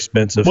very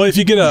expensive. Well, if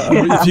you get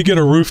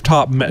a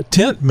rooftop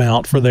tent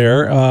mount for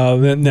there,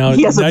 then now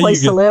he has a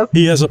place to live.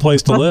 He has a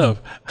place to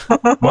live.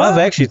 Well,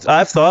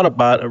 I've thought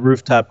about a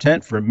rooftop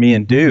tent for me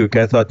and Duke.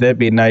 I thought that'd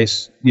be a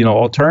nice,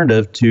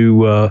 alternative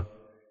to,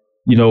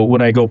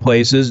 when I go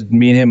places,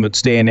 me and him would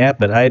stay in that.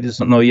 But I just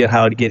don't know yet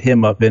how to get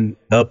him up in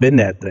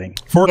that thing.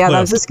 Forklift. Yeah,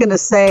 I was just going to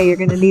say you're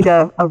going to need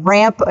a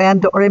ramp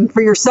and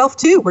for yourself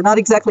too. We're not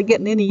exactly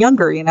getting any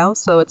younger,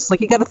 so it's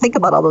like you got to think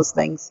about all those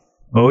things.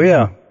 Oh,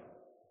 yeah.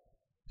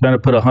 Trying to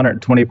put a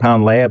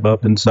 120-pound lab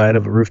up inside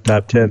of a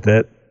rooftop tent,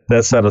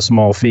 that's not a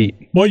small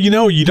feat. Well,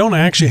 you don't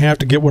actually have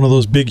to get one of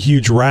those big,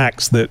 huge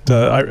racks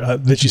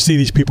that you see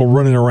these people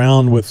running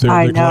around with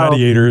their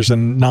Gladiators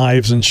and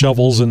knives and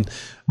shovels and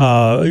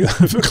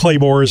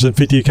claymores and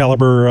 50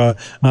 caliber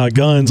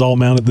guns all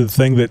mounted to the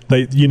thing that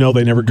they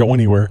never go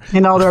anywhere.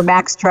 And all their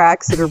Max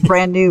Tracks that are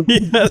brand new,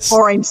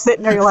 orange,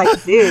 sitting there. You're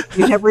like, dude,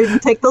 you never even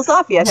take those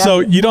off yet. So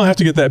you don't have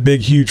to get that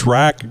big, huge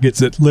rack that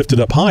gets it lifted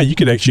up high. You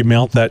could actually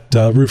mount that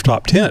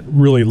rooftop tent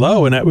really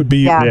low, and that would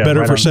be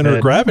better for center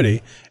of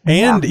gravity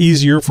and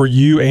easier for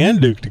you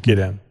and Duke to get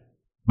in.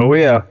 Oh,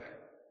 yeah.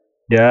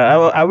 Yeah,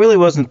 I really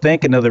wasn't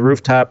thinking of the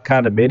rooftop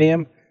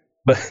condominium,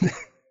 but...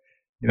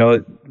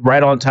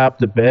 right on top of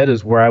the bed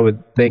is where I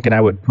would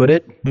put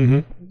it.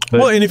 Mm-hmm.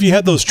 Well, and if you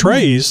had those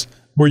trays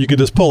where you could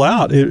just pull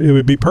out, it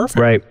would be perfect.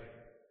 Right.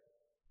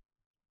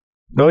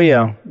 Oh,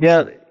 yeah.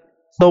 Yeah.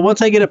 So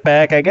once I get it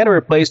back, I got to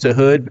replace the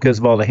hood because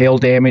of all the hail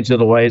damage.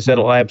 Otherwise,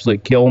 that'll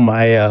absolutely kill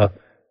my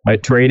my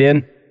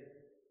trade-in.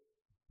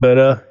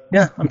 But,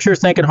 I'm sure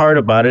thinking hard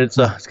about it. It's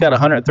got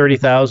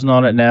 $130,000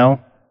 on it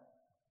now.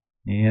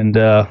 And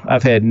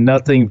I've had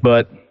nothing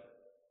but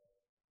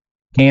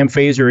cam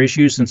phaser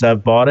issues since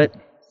I've bought it.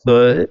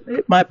 So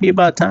it might be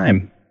about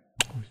time.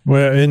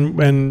 Well,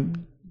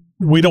 and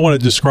we don't want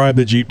to describe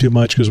the Jeep too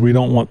much because we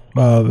don't want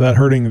that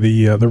hurting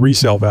the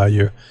resale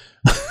value.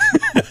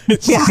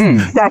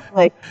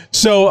 Exactly.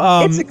 So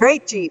it's a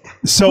great Jeep.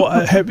 So,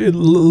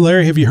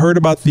 Larry, have you heard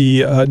about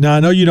the? Now I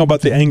know you know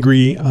about the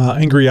Angry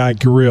Eye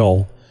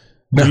Grill.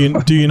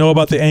 Do you know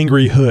about the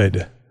Angry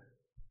Hood?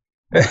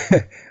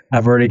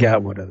 I've already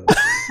got one of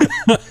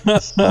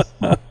those.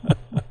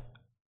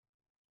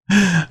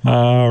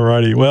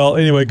 Alrighty. Well,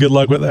 anyway, good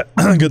luck with that.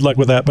 Good luck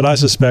with that. But I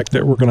suspect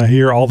that we're going to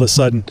hear all of a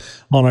sudden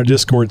on our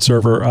Discord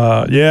server.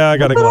 I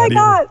got a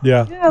Gladiator.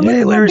 Yeah.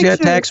 Hey, Larry's got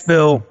a tax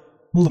bill.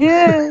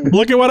 Yeah.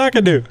 Look at what I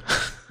can do.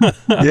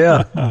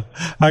 Yeah.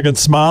 I can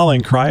smile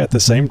and cry at the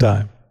same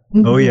time.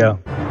 Mm-hmm. Oh yeah.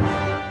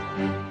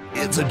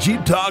 It's a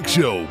Jeep Talk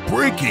Show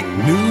breaking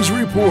news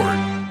report.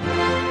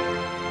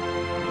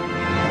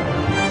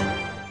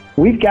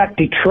 We've got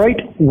Detroit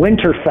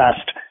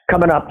Winterfest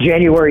coming up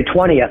January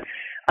 20th.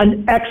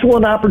 An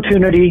excellent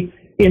opportunity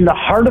in the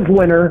heart of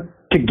winter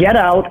to get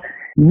out,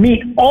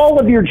 meet all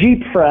of your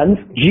Jeep friends.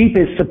 Jeep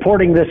is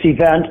supporting this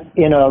event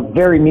in a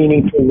very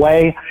meaningful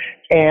way,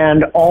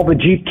 and all the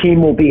Jeep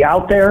team will be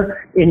out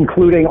there,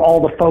 including all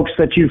the folks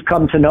that you've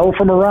come to know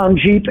from around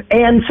Jeep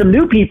and some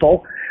new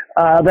people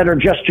that are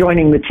just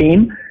joining the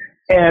team.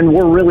 And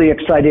we're really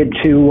excited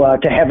to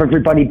have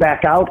everybody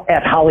back out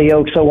at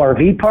Hollyoaks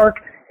ORV Park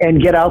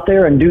and get out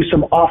there and do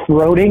some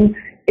off-roading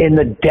in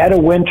the dead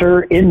of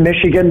winter in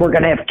Michigan. We're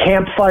going to have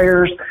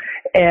campfires,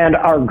 and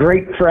our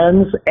great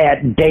friends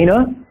at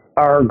Dana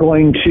are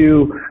going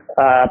to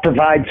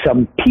provide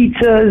some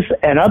pizzas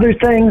and other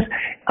things.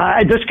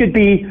 This could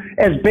be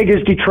as big as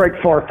Detroit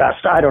 4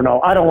 Fest. I don't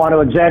know. I don't want to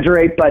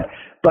exaggerate, but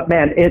But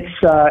man,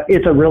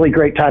 it's a really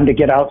great time to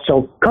get out.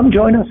 So come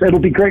join us. It'll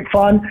be great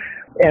fun.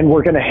 And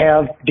we're going to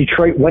have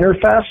Detroit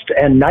Winterfest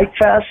and Night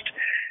Fest.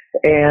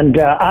 And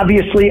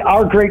obviously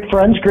our great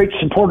friends, great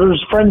supporters,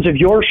 friends of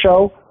your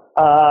show,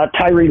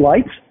 Tyree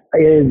Lights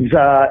is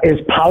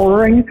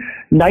powering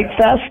Night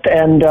Fest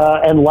and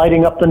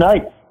lighting up the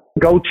night.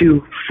 Go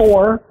to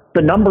 4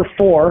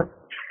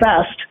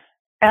 Fest,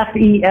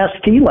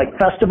 F-E-S-T, like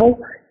festival,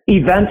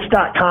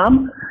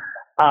 events.com.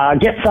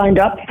 Get signed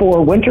up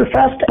for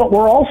Winterfest, but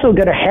we're also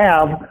going to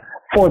have,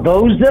 for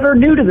those that are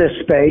new to this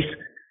space,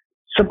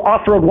 some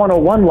Off-Road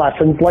 101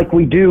 lessons like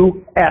we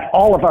do at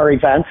all of our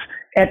events.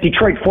 At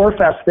Detroit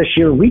 4Fest this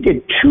year, we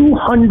did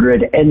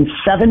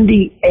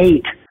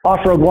 278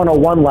 Off-Road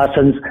 101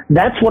 lessons.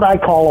 That's what I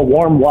call a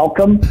warm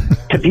welcome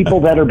to people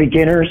that are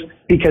beginners,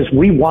 because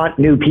we want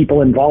new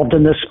people involved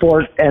in this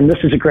sport, and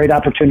this is a great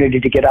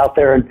opportunity to get out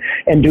there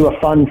and do a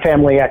fun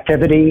family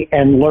activity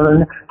and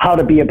learn how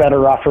to be a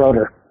better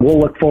off-roader. We'll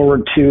look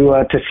forward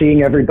to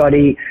seeing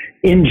everybody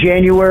in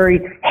January.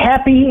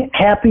 Happy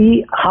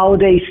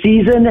holiday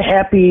season.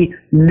 Happy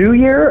New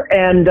Year.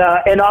 And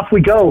off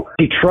we go.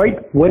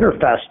 Detroit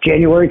Winterfest,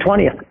 January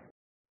 20th.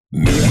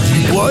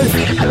 What?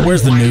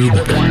 Where's the noob?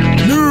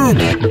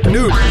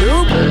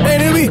 Noob! Hey,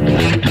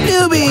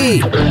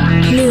 newbie!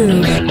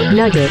 Noob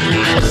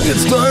Nuggets.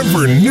 It's time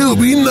for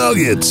Newbie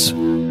Nuggets.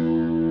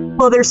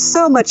 Well, there's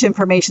so much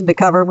information to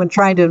cover when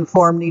trying to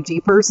inform new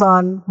Jeepers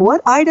on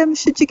what items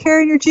should you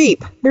carry in your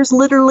Jeep. There's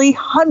literally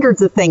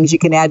hundreds of things you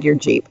can add to your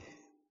Jeep.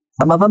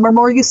 Some of them are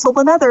more useful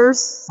than others.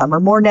 Some are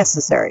more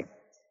necessary.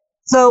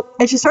 So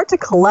as you start to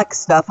collect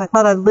stuff, I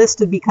thought a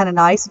list would be kind of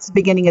nice. It's the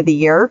beginning of the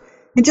year.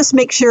 And just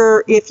make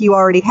sure if you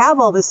already have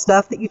all this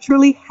stuff that you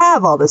truly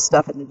have all this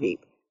stuff in the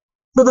Jeep.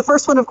 So the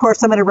first one, of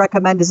course, I'm going to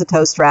recommend is a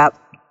tow strap.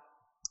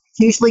 It's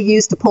usually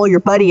used to pull your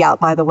buddy out,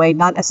 by the way,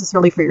 not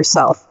necessarily for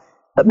yourself.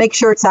 But make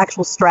sure it's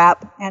actual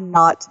strap and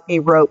not a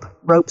rope.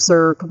 Ropes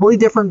are a completely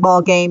different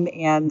ball game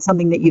and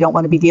something that you don't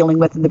want to be dealing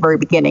with in the very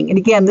beginning. And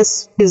again,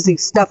 this is the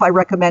stuff I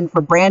recommend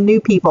for brand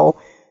new people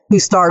who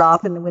start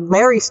off. And when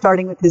Larry's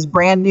starting with his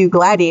brand new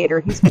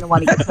Gladiator, he's going to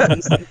want to get some of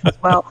these things as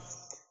well.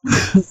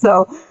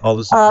 So all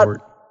the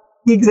support.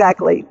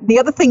 Exactly. The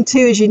other thing too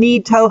is you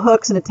need tow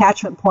hooks and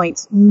attachment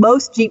points.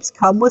 Most Jeeps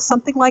come with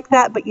something like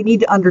that, but you need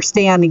to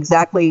understand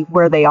exactly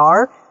where they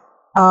are.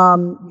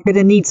 You're going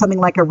to need something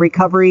like a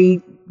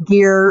recovery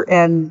gear,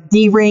 and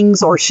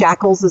D-rings or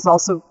shackles is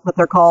also what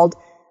they're called.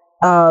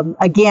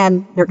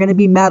 Again, they're going to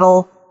be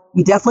metal.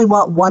 You definitely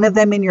want one of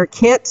them in your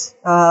kit.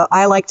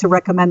 I like to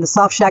recommend the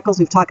soft shackles.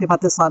 We've talked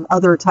about this on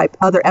other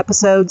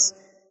episodes,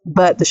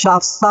 but the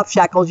soft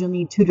shackles, you'll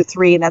need 2 to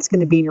 3, and that's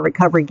going to be in your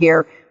recovery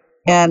gear.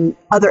 And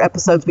other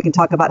episodes, we can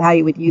talk about how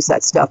you would use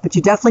that stuff. But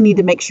you definitely need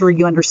to make sure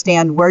you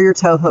understand where your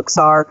tow hooks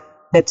are,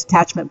 that's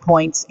attachment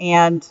points,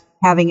 and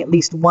having at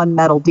least one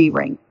metal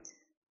D-ring.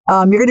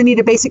 You're going to need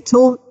a basic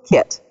tool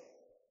kit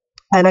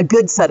and a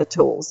good set of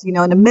tools,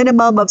 and a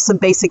minimum of some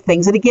basic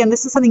things. And again,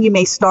 this is something you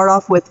may start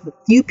off with a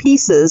few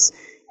pieces.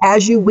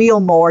 As you wheel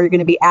more, you're going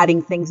to be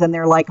adding things in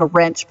there like a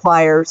wrench,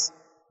 pliers,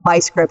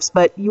 vice grips.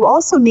 But you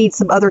also need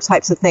some other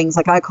types of things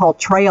like I call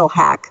trail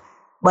hack,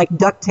 like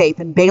duct tape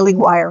and baling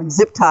wire and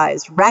zip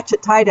ties.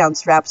 Ratchet tie-down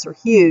straps are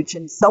huge,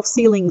 and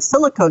self-sealing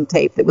silicone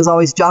tape that was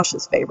always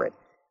Josh's favorite.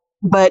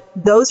 But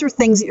those are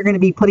things that you're going to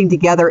be putting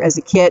together as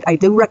a kit. I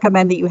do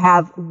recommend that you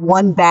have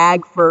one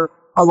bag for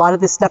a lot of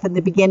this stuff in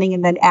the beginning,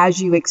 and then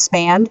as you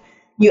expand,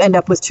 you end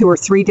up with 2 or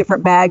 3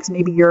 different bags.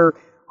 Maybe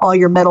all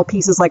your metal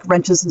pieces like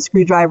wrenches and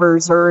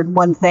screwdrivers are in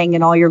one thing,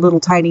 and all your little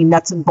tiny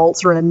nuts and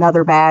bolts are in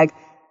another bag.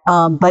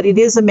 But it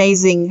is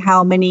amazing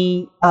how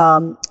many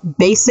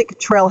basic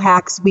trail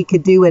hacks we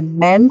could do and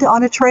mend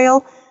on a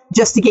trail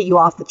just to get you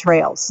off the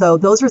trail. So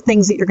those are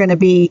things that you're going to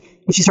be,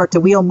 as you start to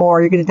wheel more,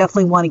 you're going to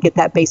definitely want to get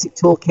that basic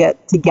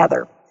toolkit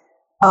together.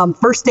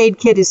 First aid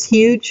kit is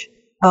huge.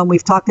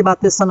 We've talked about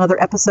this on other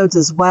episodes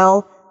as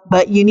well,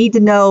 but you need to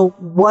know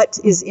what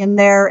is in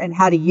there and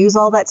how to use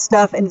all that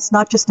stuff. And it's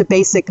not just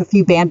a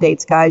few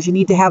Band-Aids, guys. You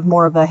need to have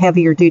more of a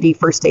heavier duty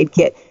first aid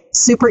kit.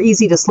 Super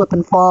easy to slip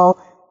and fall,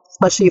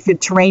 especially if the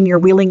terrain you're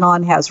wheeling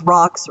on has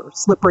rocks or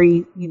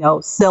slippery,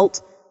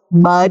 silt,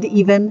 mud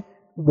even.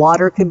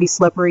 Water can be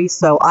slippery,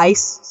 so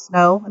ice,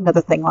 snow, another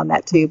thing on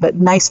that too. But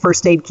nice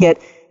first aid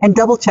kit, and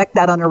double check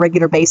that on a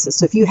regular basis.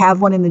 So if you have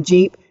one in the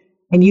Jeep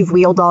and you've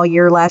wheeled all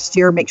year last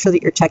year, make sure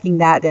that you're checking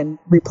that and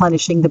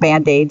replenishing the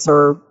Band-Aids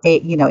or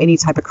any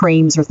type of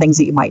creams or things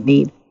that you might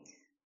need.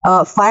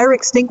 Fire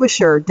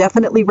extinguisher,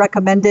 definitely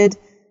recommended.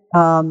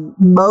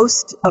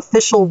 Most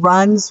official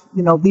runs,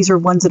 these are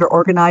ones that are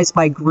organized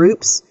by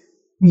groups,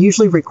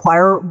 usually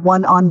require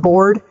one on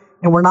board.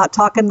 And we're not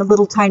talking the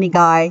little tiny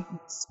guy.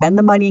 Spend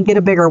the money and get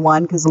a bigger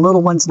one, because the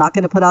little one's not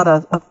going to put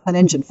out an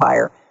engine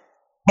fire.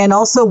 And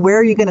also, where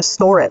are you going to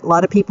store it? A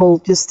lot of people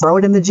just throw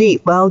it in the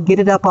Jeep. Well, get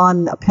it up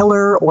on a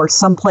pillar or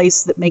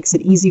someplace that makes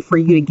it easy for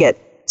you to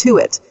get to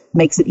it,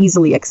 makes it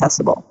easily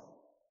accessible.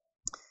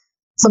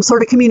 Some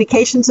sort of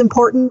communication's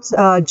important.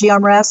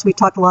 GMRS, we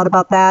talked a lot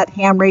about that.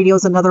 Ham radio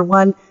is another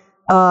one.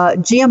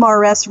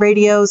 GMRS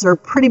radios are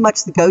pretty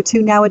much the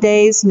go-to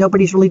nowadays.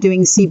 Nobody's really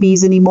doing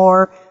CBs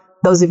anymore.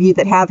 Those of you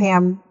that have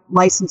ham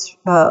license,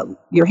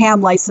 your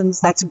ham license,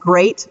 that's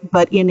great.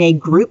 But in a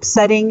group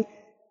setting,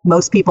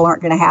 most people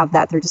aren't going to have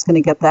that. They're just going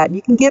to get that.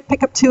 You can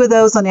pick up 2 of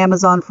those on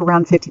Amazon for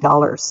around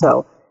 $50.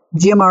 So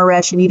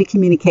GMRS, you need a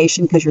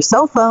communication because your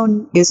cell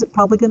phone isn't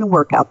probably going to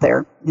work out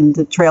there in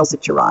the trails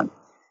that you're on.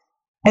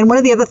 And one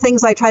of the other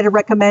things I try to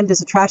recommend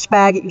is a trash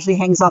bag. It usually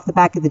hangs off the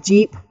back of the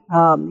Jeep.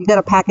 You got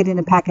to pack it in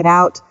and pack it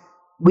out.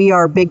 We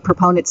are big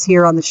proponents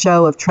here on the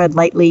show of tread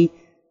lightly,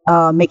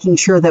 making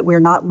sure that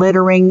we're not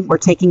littering. We're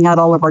taking out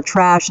all of our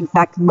trash. In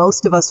fact,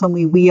 most of us when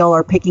we wheel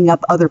are picking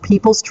up other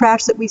people's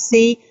trash that we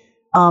see.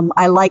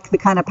 I like the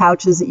kind of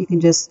pouches that you can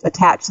just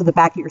attach to the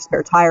back of your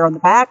spare tire on the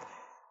back.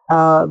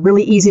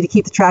 Really easy to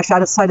keep the trash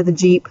out of sight of the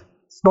Jeep,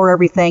 store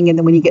everything, and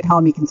then when you get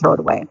home, you can throw it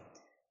away.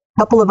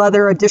 A couple of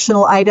other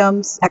additional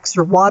items,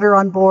 extra water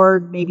on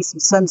board, maybe some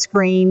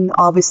sunscreen,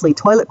 obviously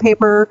toilet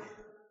paper,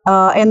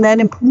 and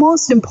then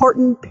most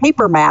important,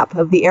 paper map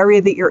of the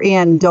area that you're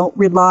in. Don't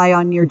rely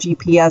on your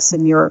GPS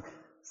and your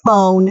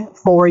phone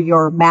for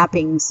your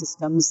mapping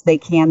systems. They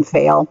can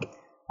fail.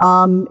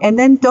 And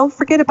then don't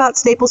forget about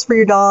staples for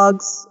your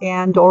dogs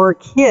and or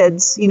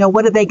kids.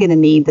 What are they going to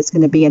need that's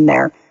going to be in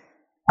there?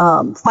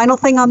 Final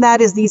thing on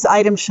that is these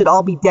items should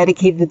all be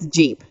dedicated to the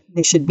Jeep.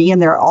 They should be in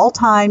there at all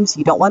times.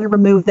 You don't want to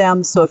remove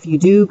them. So if you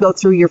do go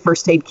through your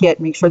first aid kit,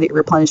 make sure that you're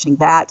replenishing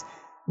that,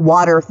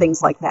 water,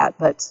 things like that.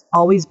 But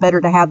always better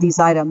to have these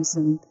items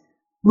and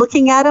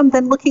looking at them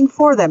than looking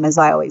for them, as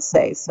I always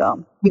say.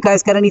 So you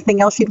guys got anything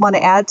else you'd want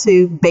to add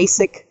to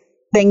basic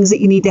things that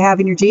you need to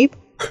have in your Jeep?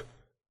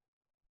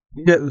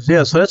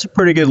 Yeah, so that's a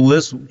pretty good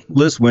list,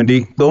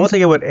 Wendy. The only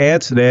thing I would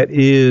add to that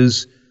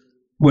is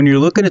when you're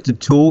looking at the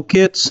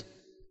toolkits,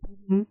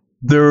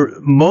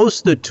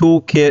 most of the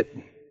toolkit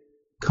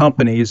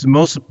companies,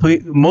 most of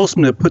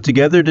them that put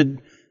together,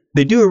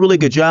 they do a really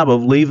good job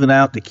of leaving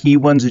out the key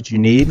ones that you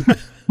need.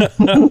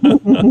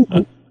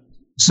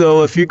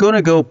 So if you're going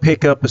to go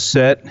pick up a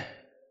set,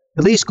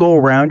 at least go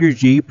around your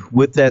Jeep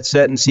with that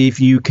set and see if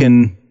you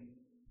can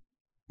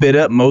fit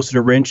up most of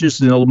the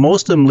wrenches.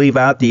 Most of them leave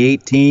out the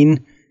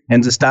 18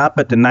 and to stop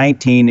at the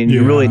 19, and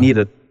you really need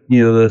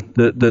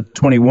the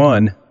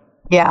 21.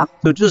 Yeah.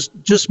 So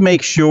just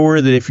make sure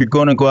that if you're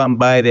going to go out and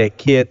buy that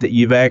kit, that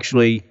you've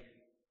actually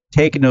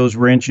taken those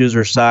wrenches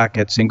or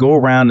sockets and go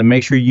around and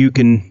make sure you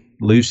can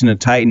loosen and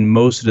tighten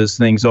most of those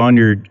things on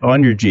your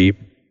Jeep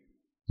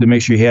to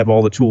make sure you have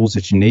all the tools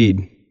that you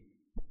need.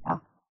 Yeah,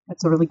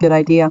 that's a really good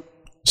idea.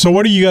 So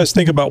what do you guys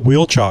think about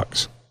wheel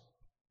chocks?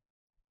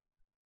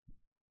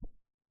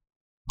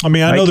 I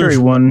mean, I know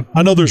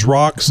there's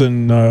rocks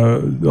and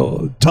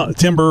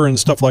timber and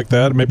stuff like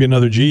that. Maybe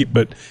another Jeep,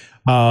 but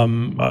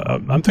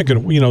I'm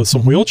thinking,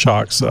 some wheel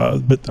chocks.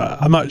 But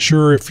I'm not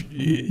sure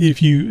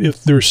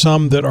if there's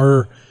some that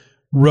are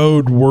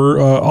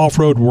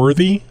off-road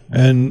worthy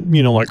and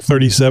like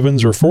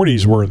 37s or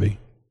 40s worthy.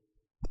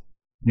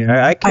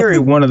 Yeah, I carry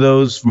one of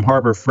those from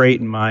Harbor Freight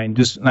in mine.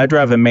 I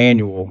drive a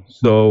manual,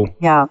 so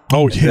yeah.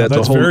 Oh yeah,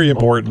 that's very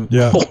important.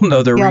 Yeah, whole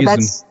nother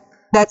reason.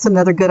 That's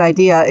another good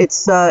idea.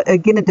 It's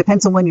again, it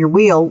depends on when you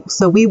wheel.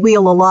 So we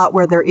wheel a lot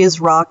where there is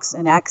rocks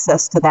and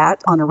access to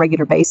that on a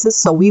regular basis.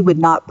 So we would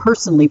not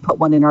personally put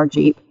one in our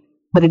Jeep,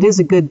 but it is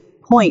a good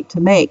point to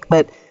make.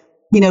 But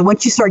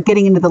once you start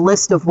getting into the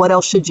list of what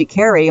else should you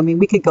carry, I mean,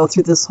 we could go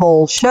through this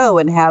whole show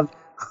and have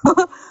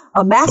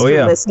a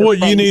master list. Of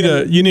you need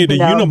a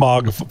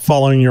Unimog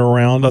following you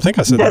around. I think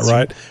I said that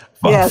right.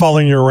 Yes.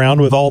 Following you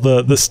around with all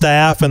the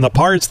staff and the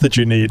parts that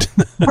you need.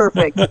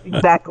 Perfect.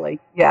 Exactly.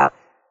 Yeah.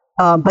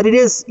 But it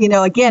is,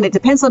 again, it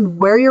depends on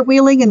where you're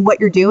wheeling and what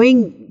you're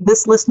doing.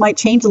 This list might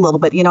change a little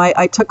bit.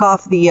 I took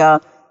off the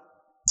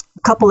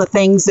couple of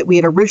things that we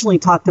had originally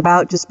talked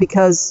about just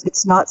because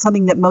it's not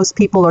something that most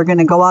people are going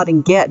to go out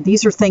and get.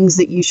 These are things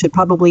that you should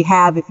probably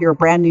have if you're a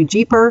brand new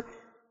Jeeper.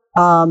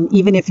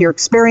 Even if you're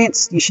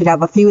experienced, you should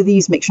have a few of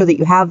these. Make sure that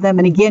you have them.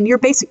 And again, your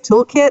basic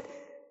toolkit,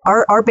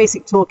 our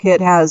basic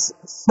toolkit has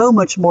so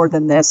much more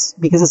than this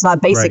because it's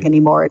not basic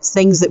anymore. It's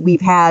things that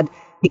we've had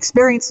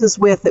experiences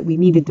with that we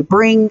needed to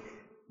bring.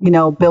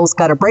 Bill's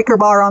got a breaker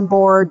bar on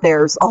board.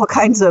 There's all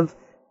kinds of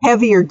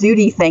heavier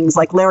duty things,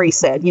 like Larry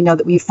said,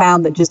 that we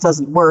found that just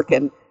doesn't work.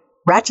 And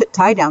ratchet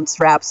tie-down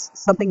straps,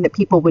 something that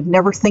people would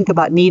never think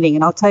about needing.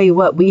 And I'll tell you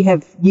what, we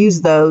have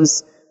used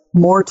those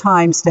more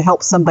times to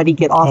help somebody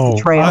get off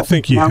the trail. I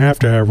think you have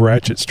to have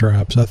ratchet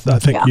straps. I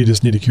think you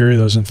just need to carry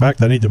those. In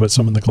fact, I need to put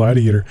some in the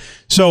Gladiator.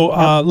 So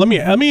let me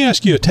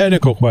ask you a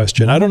technical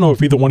question. I don't know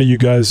if either one of you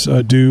guys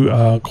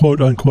do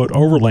quote unquote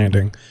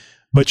overlanding,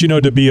 but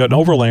to be an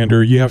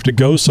overlander, you have to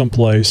go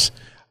someplace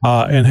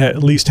and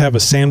at least have a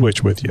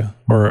sandwich with you,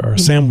 or a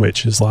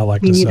sandwich, as I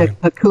like to say. You need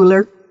a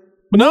cooler?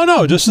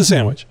 No, just a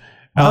sandwich.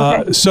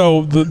 Okay.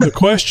 So the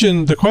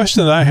question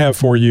that I have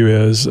for you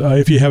is,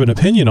 if you have an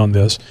opinion on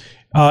this,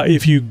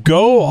 if you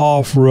go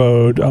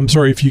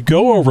if you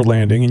go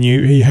overlanding and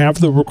you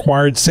have the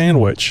required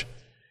sandwich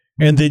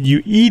and then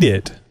you eat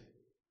it,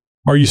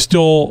 are you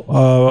still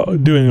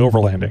doing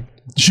overlanding?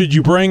 Should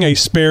you bring a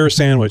spare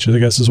sandwich? I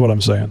guess is what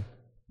I'm saying.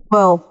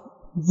 Well,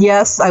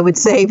 yes, I would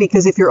say,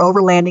 because if you're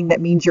overlanding,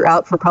 that means you're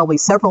out for probably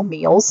several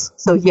meals.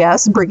 So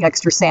yes, bring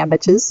extra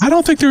sandwiches. I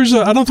don't think there's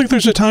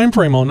a time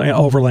frame on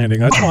overlanding.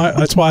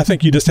 That's why I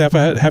think you just have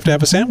to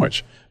have a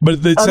sandwich.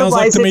 But it sounds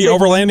like to me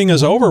overlanding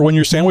is over when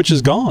your sandwich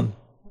is gone.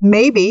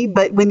 Maybe,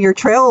 but when you're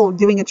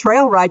doing a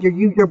trail ride,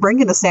 you're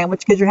bringing a sandwich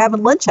because you're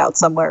having lunch out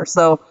somewhere.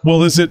 So,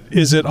 well, is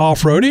it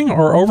off-roading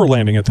or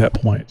overlanding at that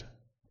point?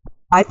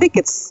 I think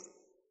it's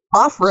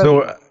off-road.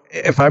 So,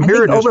 if I'm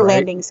hearing this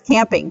right, overlanding's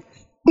camping.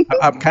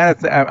 I'm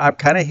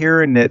kind of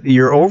hearing that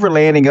you're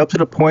overlanding up to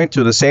the point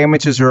where the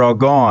sandwiches are all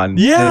gone.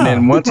 Yeah. And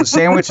then once the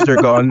sandwiches are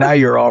gone, now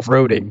you're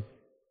off-roading.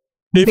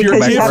 If you're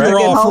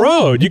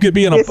off-road, you could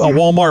be in a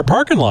Walmart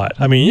parking lot.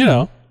 I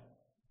mean,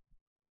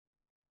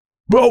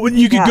 Well,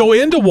 you could go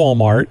into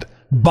Walmart,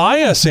 buy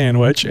a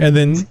sandwich, and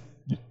then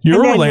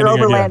you're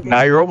overlanding again.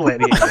 Now you're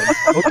overlanding again.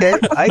 Okay,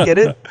 I get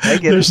it.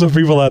 There's some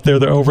people out there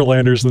that are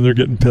overlanders and they're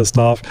getting pissed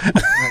off.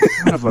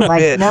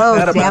 Like, no,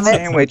 damn it.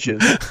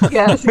 Sandwiches.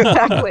 Yes,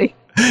 exactly.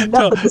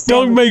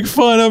 Don't make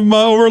fun of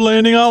my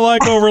overlanding. I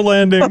like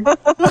overlanding.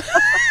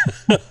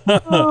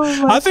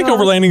 I think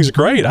overlanding is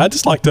great. I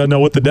just like to know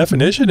what the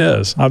definition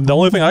is. The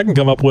only thing I can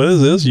come up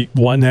with is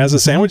one has a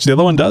sandwich, the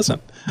other one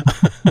doesn't.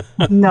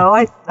 No,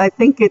 I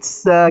think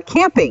it's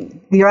camping.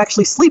 You're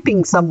actually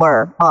sleeping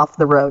somewhere off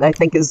the road, I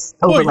think, is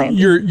overlanding.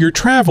 Well, you're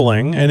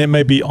traveling, and it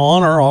may be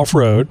on or off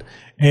road,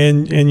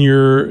 and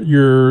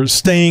you're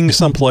staying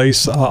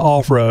someplace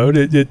off road.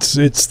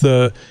 It's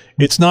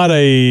not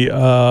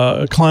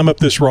a climb up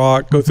this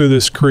rock, go through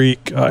this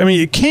creek. I mean,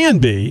 it can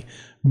be,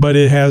 but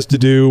it has to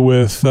do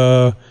with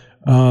did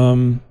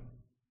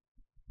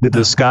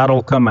the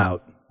scottle come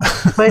out?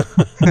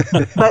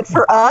 But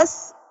for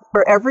us,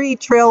 for every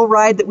trail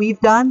ride that we've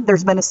done,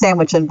 there's been a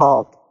sandwich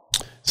involved.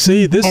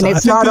 See, I think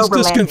this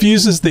just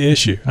confuses the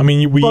issue. I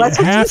mean, we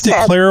have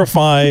to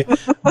clarify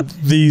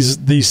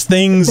these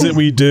things that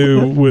we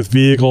do with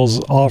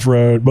vehicles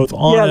off-road, both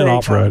on and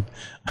off-road.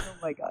 Oh,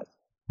 my gosh.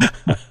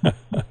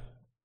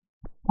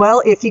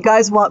 Well, if you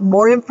guys want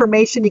more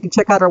information, you can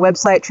check out our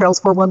website, Trails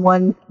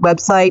 411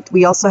 website.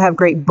 We also have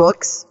great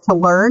books to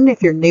learn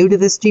if you're new to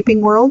this Jeeping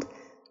world.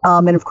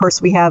 And, of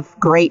course, we have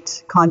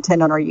great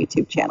content on our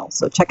YouTube channel.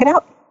 So check it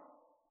out.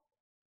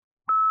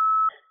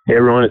 Hey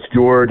everyone, it's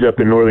George up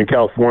in Northern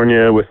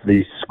California with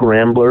the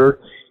Scrambler.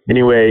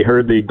 Anyway,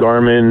 heard the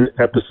Garmin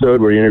episode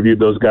where you interviewed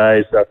those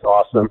guys. That's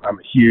awesome. I'm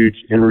a huge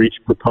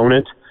InReach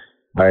proponent.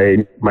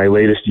 My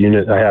latest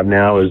unit I have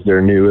now is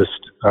their newest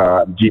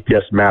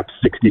GPS Map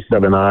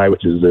 67i,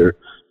 which is their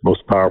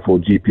most powerful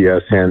GPS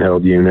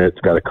handheld unit.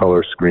 It's got a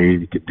color screen.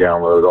 You could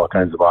download all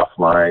kinds of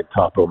offline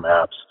topo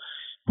maps,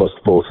 plus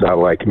full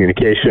satellite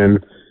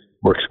communication.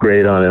 Works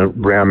great on a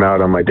RAM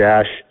mount on my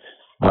dash.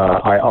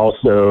 I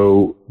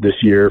also, this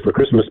year for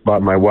Christmas,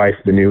 bought my wife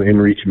the new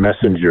InReach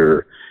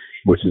Messenger,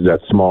 which is that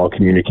small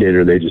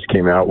communicator they just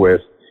came out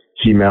with.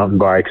 She mountain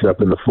bikes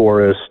up in the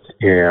forest,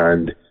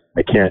 and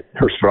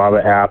her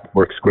Strava app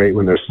works great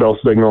when there's cell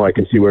signal. I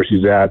can see where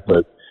she's at,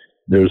 but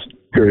there's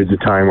periods of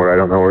time where I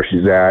don't know where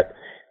she's at.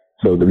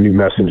 So the new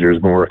Messenger has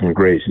been working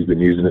great. She's been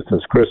using it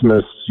since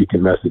Christmas. She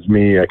can message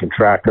me. I can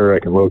track her. I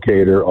can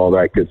locate her, all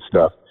that good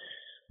stuff.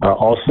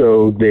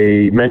 Also,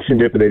 they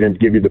mentioned it, but they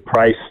didn't give you the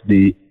price.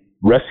 The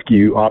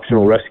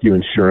optional rescue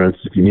insurance,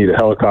 if you need a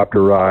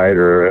helicopter ride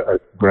or a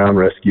ground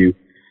rescue,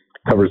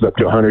 covers up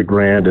to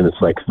 $100,000, and it's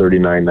like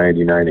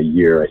 $39.99 a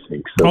year, I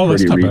think. So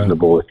pretty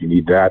reasonable if you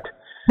need that.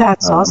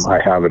 That's awesome. I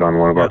have it on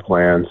one of our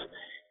plans.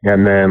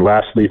 And then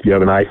lastly, if you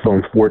have an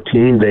iPhone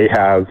 14, they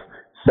have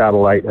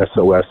satellite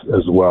SOS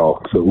as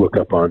well. So look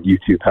up on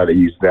YouTube how to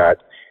use that.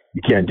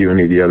 You can't do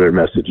any of the other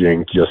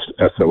messaging, just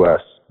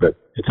SOS. But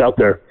it's out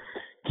there.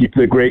 Keep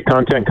the great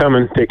content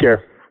coming. Take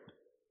care.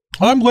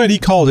 I'm glad he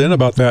called in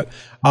about that.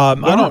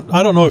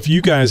 I don't know if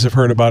you guys have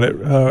heard about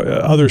it,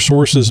 other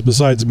sources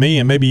besides me,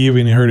 and maybe you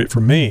even heard it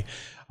from me.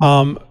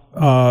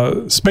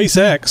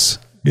 SpaceX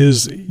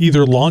is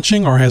either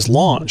launching or has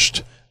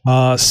launched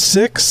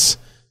 6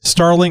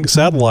 Starlink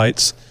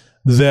satellites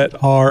that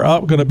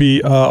are going to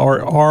be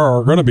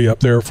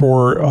up there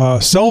for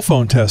cell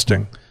phone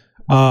testing.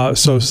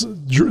 So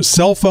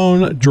cell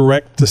phone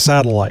direct to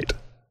satellite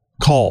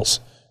calls.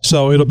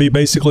 So it'll be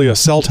basically a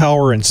cell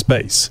tower in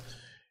space.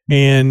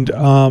 And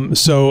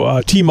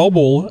so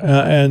T-Mobile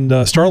and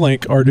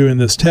Starlink are doing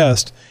this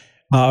test,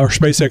 or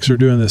SpaceX are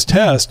doing this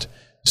test.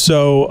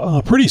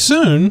 So pretty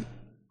soon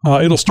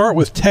it'll start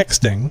with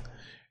texting,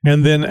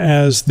 and then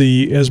as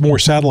more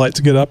satellites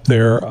get up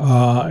there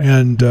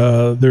and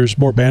there's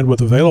more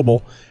bandwidth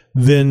available,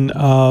 then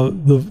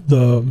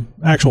the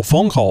actual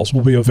phone calls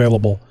will be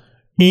available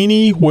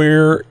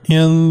anywhere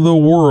in the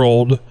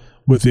world,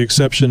 with the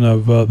exception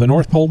of the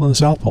North Pole and the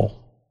South Pole.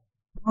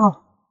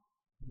 Oh,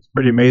 it's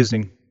pretty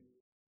amazing.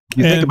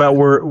 You think about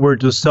where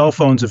the cell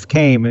phones have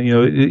came.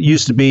 It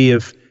used to be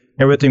if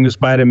everything was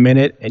by the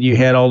minute and you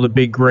had all the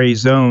big gray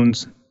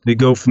zones, they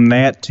go from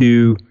that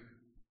to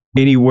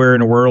anywhere in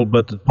the world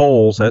but the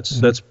poles.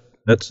 That's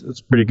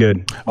pretty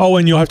good. Oh,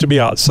 and you'll have to be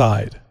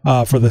outside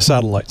for the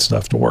satellite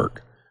stuff to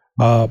work.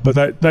 But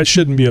that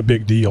shouldn't be a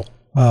big deal.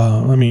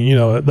 I mean, you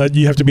know, that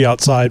you have to be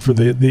outside for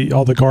the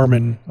all the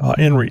Garmin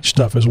inReach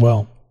stuff as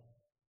well.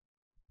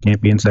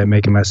 Can't be inside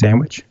making my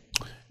sandwich.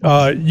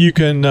 You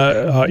can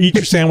eat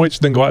your sandwich,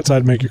 then go outside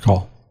and make your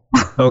call.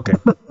 Okay.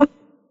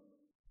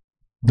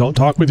 Don't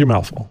talk with your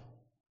mouth full.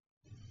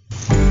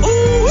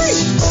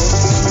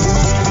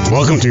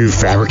 Welcome to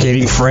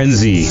Fabricating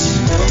Frenzy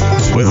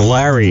with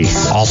Larry,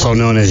 also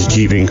known as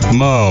Jeeping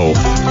Mo,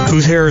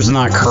 whose hair is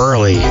not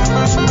curly.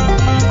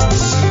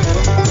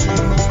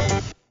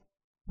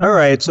 All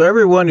right, so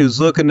everyone who's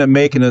looking at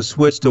making a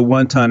switch to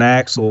 1-ton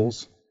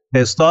axles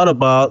has thought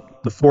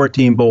about the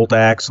 14-bolt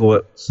axle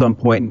at some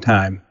point in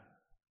time.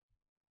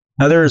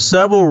 Now, there are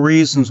several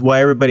reasons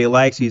why everybody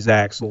likes these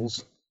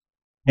axles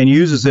and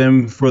uses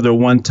them for their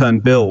 1-ton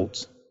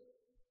builds.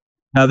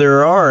 Now,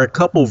 there are a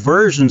couple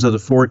versions of the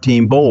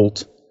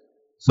 14-bolt,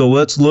 so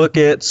let's look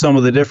at some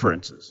of the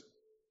differences.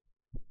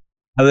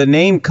 Now, the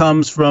name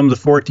comes from the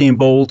 14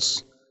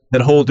 bolts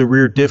that hold the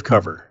rear diff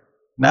cover.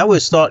 And I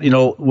always thought,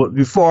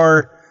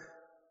 before,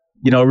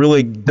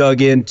 really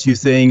dug into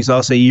things,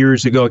 I'll say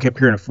years ago, I kept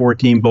hearing a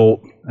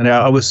 14-bolt, and I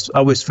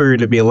always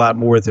figured it'd be a lot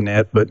more than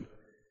that. But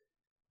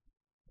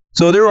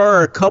so there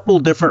are a couple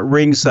different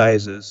ring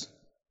sizes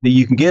that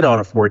you can get on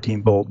a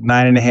 14-bolt,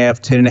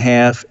 9.5,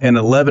 10.5, and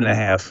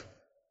 11.5.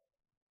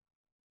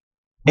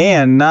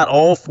 And not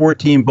all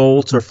 14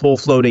 bolts are full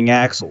floating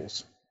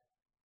axles.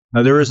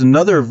 Now, there is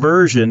another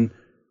version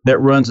that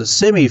runs a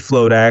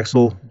semi-float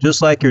axle,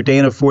 just like your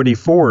Dana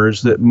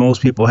 44s that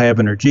most people have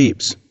in their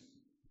Jeeps.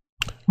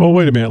 Well,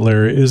 wait a minute,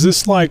 Larry. Is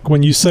this like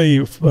when you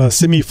say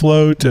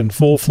semi-float and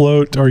full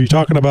float, are you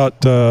talking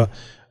about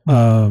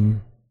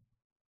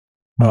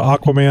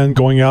Aquaman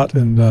going out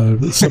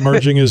and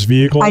submerging his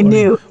vehicle? I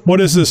knew.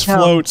 What is this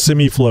float,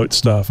 semi-float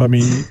stuff? I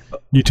mean,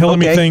 you're telling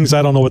me things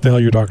I don't know what the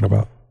hell you're talking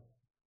about.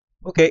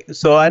 Okay,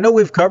 so I know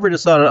we've covered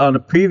this on a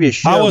previous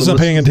show. I wasn't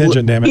paying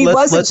attention, damn it. He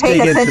wasn't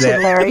paying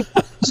attention, Larry.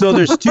 So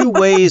there's two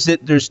ways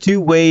that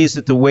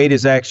the weight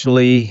is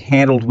actually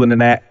handled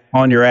when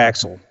on your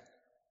axle.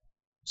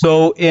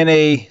 So in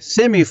a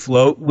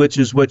semi-float, which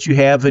is what you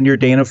have in your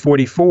Dana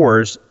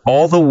 44s,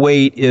 all the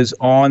weight is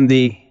on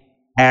the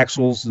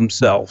axles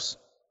themselves.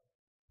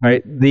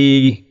 Right?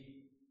 The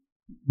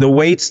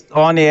weight's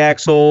on the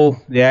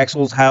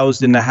axle's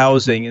housed in the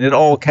housing, and it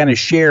all kind of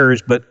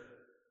shares, but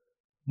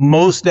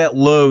most of that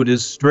load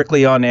is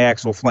strictly on the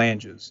axle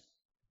flanges.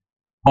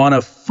 On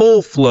a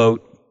full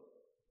float,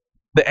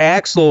 the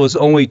axle is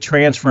only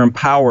transferring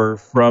power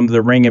from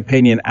the ring and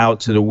pinion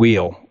out to the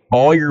wheel.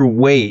 All your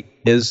weight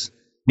is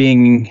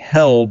being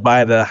held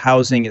by the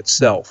housing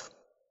itself.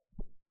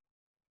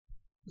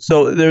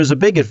 So there's a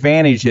big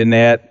advantage in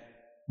that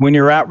when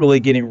you're out really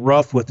getting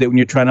rough with it, when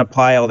you're trying to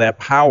apply all that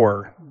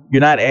power,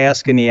 you're not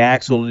asking the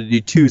axle to do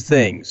two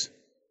things.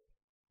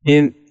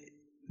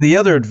 The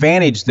other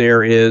advantage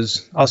there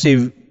is, I'll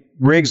say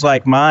rigs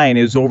like mine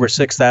is over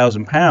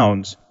 6,000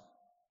 pounds.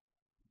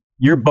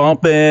 You're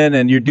bumping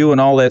and you're doing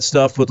all that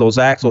stuff with those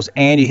axles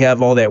and you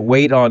have all that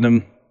weight on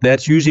them.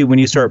 That's usually when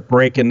you start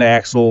breaking the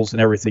axles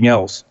and everything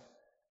else.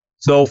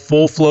 So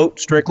full float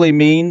strictly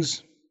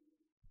means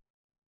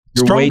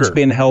your weight's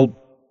being held.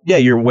 Yeah,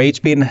 your weight's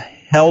being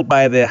held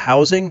by the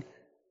housing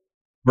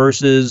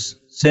versus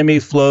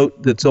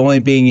semi-float that's only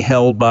being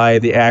held by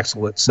the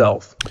axle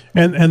itself.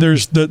 And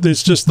there's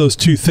just those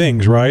two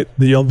things, right?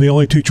 The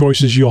only two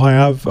choices you'll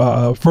have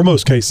for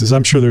most cases.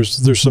 I'm sure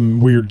there's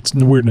some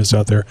weirdness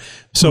out there.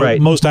 So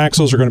right. Most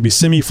axles are going to be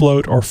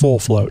semi-float or full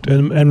float,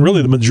 and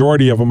really the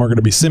majority of them are going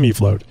to be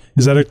semi-float.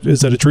 Is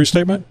that a true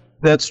statement?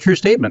 That's a true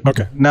statement.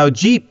 Okay. Now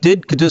Jeep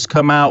did just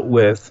come out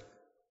with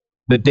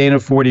the Dana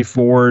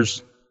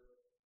 44s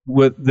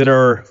that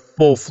are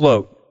full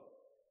float.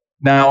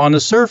 Now, on the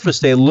surface,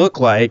 they look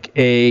like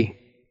a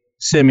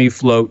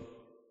semi-float,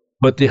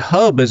 but the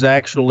hub is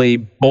actually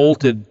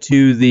bolted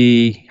to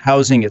the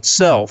housing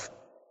itself,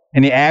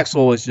 and the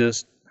axle is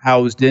just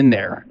housed in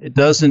there. It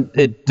doesn't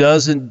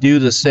do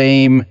the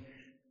same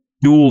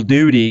dual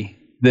duty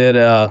that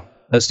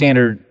a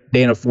standard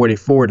Dana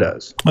 44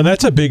 does. And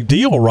that's a big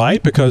deal,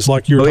 right? Because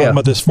like you were talking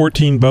about this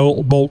 14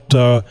 bolt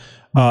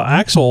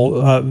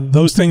axle,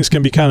 those things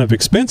can be kind of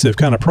expensive,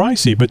 kind of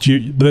pricey, but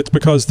that's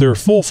because they're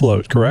full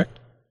float, correct?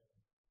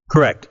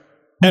 Correct.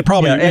 And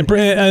probably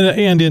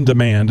and in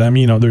demand. I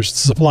mean, there's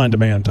supply and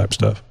demand type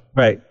stuff.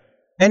 Right.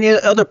 And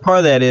the other part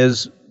of that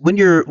is when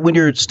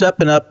you're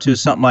stepping up to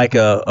something like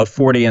a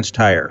 40-inch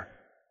tire,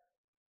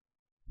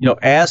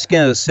 asking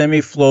a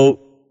semi-float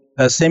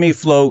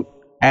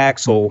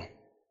axle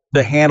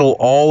to handle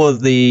all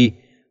of the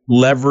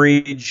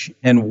leverage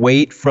and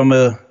weight from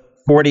a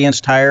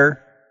 40-inch tire,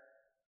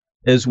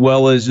 as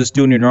well as just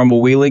doing your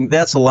normal wheeling,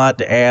 that's a lot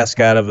to ask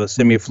out of a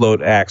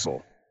semi-float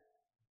axle.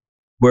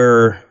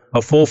 Where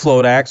a full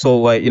float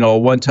axle, like, a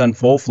 1-ton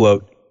full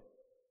float,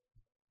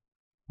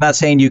 not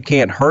saying you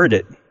can't hurt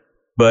it,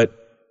 but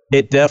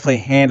it definitely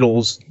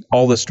handles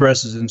all the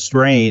stresses and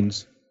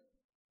strains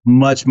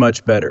much,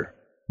 much better.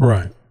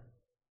 Right.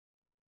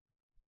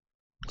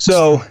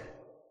 So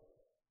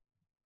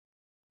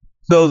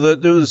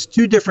there was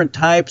two different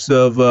types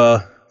of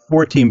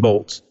 14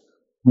 bolts.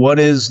 One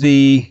is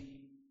the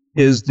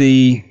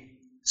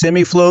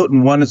semi-float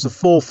and one is the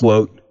full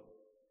float.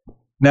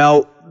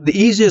 Now, the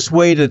easiest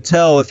way to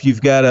tell if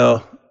you've got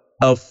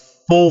a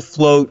full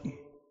float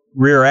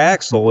rear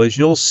axle is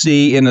you'll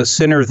see in the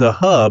center of the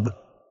hub,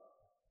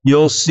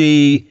 you'll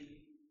see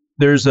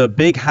there's a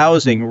big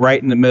housing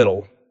right in the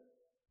middle.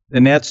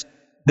 And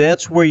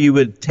that's where you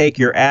would take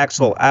your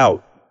axle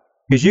out.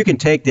 Because you can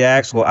take the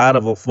axle out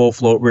of a full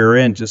float rear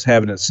end just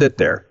having it sit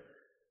there.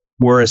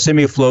 Where a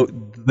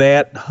semi-float,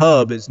 that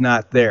hub is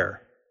not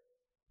there.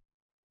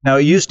 Now,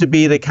 it used to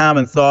be the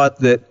common thought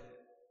that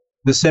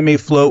the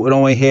semi-float would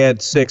only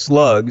had 6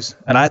 lugs,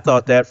 and I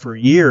thought that for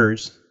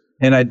years.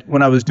 And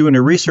when I was doing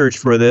the research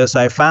for this,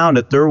 I found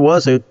that there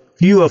was a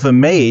few of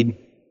them made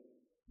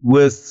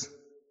with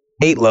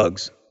 8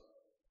 lugs.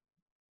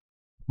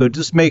 So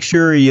just make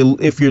sure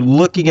if you're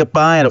looking at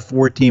buying a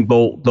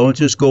 14-bolt, don't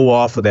just go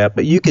off of that.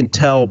 But you can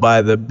tell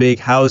by the big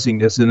housing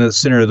that's in the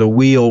center of the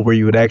wheel where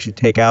you would actually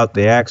take out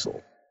the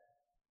axle.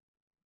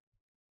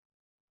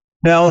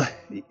 Now,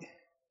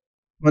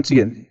 once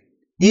again,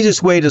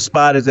 easiest way to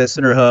spot is that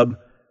center hub.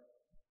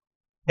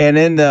 And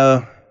then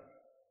the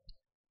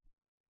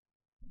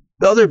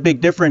other big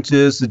difference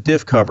is the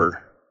diff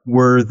cover,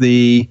 where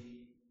the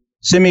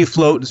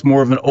semi-float is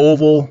more of an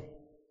oval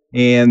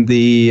and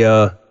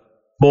the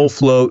full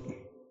float,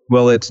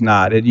 well, it's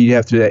not. You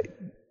have to,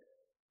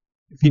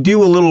 if you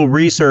do a little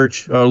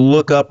research or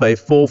look up a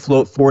full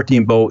float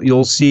 14-bolt,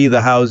 you'll see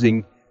the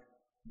housing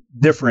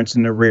difference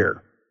in the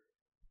rear.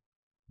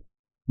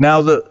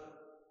 Now,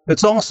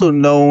 it's also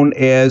known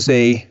as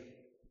a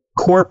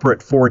corporate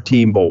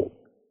 14-bolt.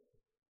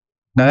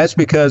 Now, that's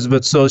because of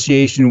its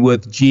association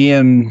with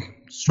GM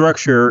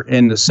structure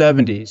in the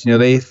 70s. You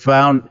know, I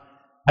found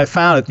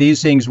that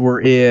these things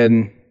were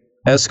in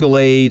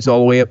Escalades all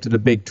the way up to the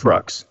big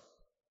trucks.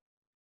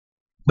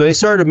 So they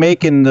started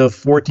making the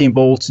 14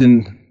 bolts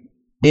in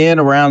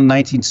around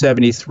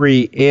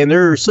 1973, and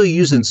they're still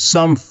using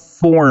some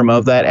form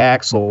of that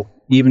axle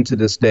even to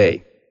this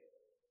day.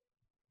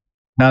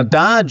 Now,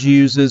 Dodge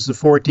uses the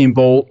 14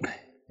 bolt,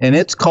 and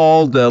it's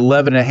called the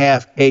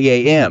 11.5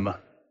 AAM.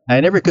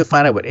 I never could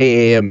find out what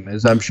AAM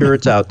is. I'm sure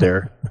it's out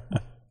there.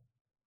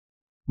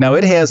 Now,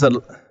 it has a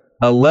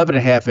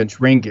 11.5-inch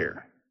ring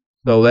gear.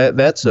 So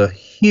that's a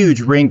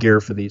huge ring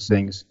gear for these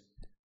things.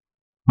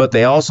 But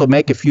they also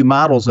make a few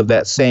models of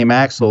that same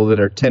axle that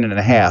are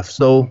 10.5.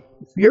 So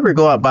if you ever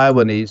go out and buy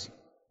one of these,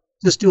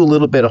 just do a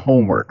little bit of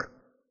homework.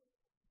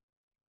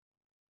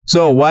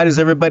 So why does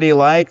everybody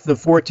like the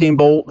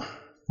 14-bolt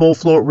full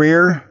float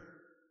rear?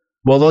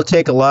 Well, they'll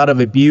take a lot of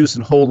abuse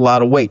and hold a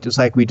lot of weight, just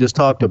like we just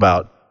talked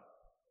about.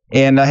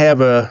 And I have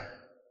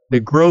the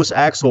gross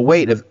axle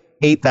weight of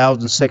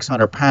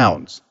 8,600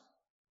 pounds,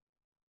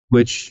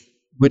 which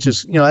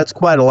is, that's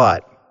quite a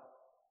lot.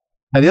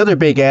 Now, the other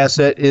big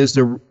asset is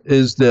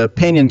the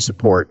pinion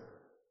support.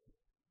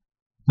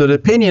 So the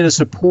pinion is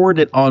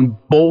supported on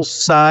both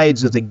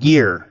sides of the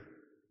gear.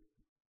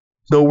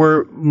 So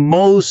where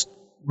most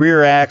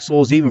rear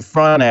axles, even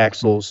front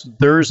axles,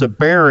 there's a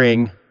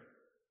bearing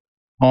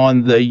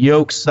on the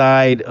yoke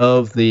side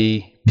of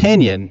the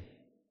pinion,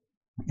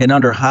 and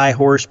under high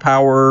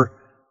horsepower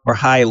or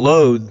high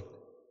load,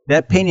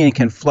 that pinion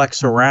can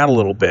flex around a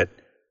little bit.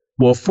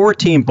 Well,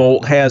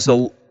 14-bolt has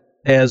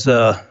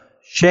a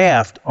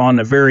shaft on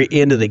the very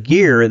end of the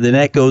gear, and then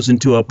that goes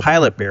into a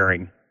pilot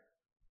bearing.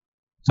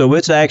 So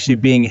it's actually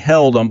being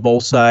held on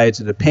both sides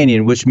of the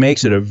pinion, which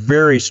makes it a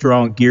very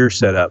strong gear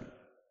setup.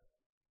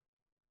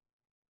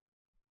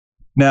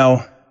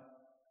 Now,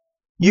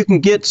 you can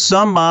get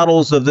some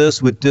models of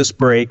this with disc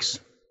brakes,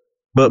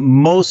 but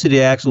most of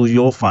the axles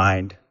you'll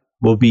find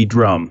will be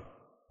drum.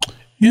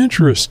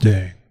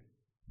 Interesting.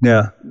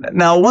 Yeah.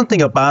 Now, one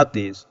thing about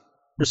these,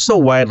 they're so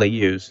widely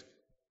used.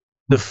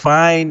 To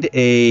find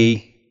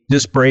a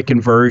disc brake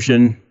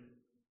conversion,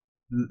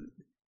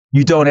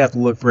 you don't have to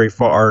look very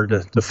far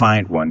to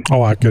find one.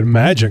 Oh, I could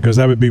imagine, because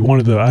that would be one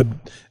of the,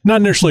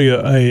 not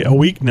necessarily a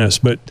weakness,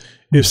 but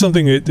if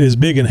something is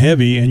big and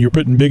heavy and you're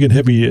putting big and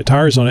heavy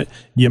tires on it,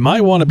 you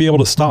might want to be able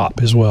to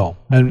stop as well.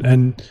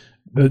 And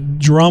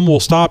drum will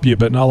stop you,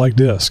 but not like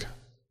disc.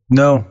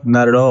 No,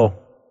 not at all.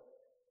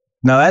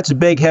 Now, that's a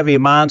big, heavy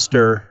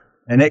monster,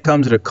 and it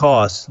comes at a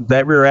cost.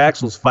 That rear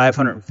axle is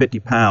 550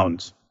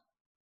 pounds.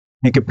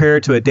 And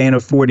compared to a Dana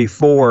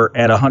 44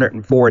 at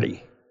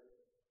 140.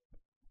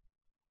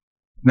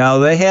 Now,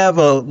 they have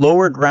a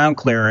lower ground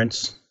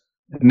clearance,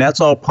 and that's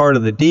all part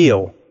of the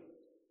deal.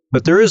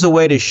 But there is a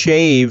way to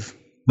shave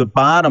the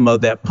bottom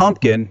of that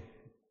pumpkin.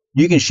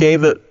 You can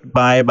shave it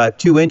by about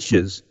 2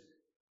 inches.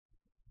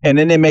 And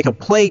then they make a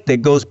plate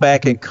that goes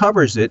back and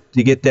covers it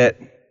to get that,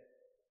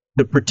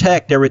 to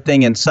protect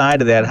everything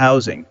inside of that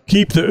housing.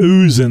 Keep the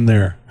ooze in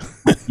there.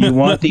 You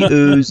want the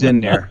ooze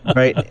in there,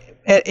 right?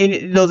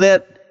 And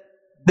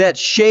that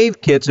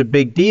shave kit's a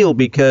big deal,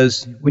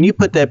 because when you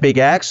put that big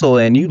axle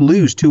in, you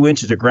lose 2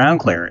 inches of ground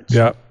clearance.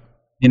 Yeah.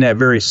 In that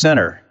very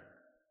center.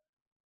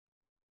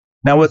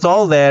 Now, with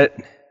all that,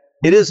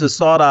 it is a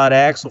sought-out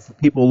axle for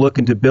people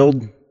looking to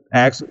build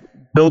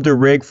their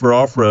rig for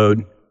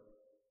off-road.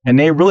 and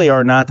they really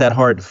are not that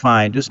hard to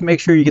find. Just make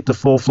sure you get the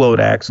full float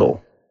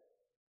axle.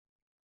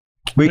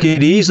 We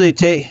could easily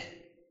take...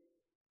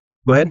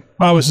 Go ahead.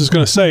 I was just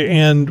going to say,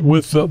 and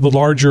with the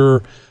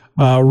larger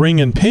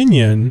ring and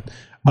pinion,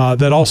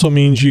 that also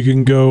means you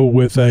can go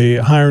with a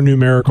higher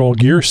numerical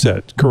gear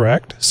set,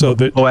 correct? So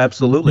that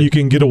absolutely. You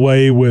can get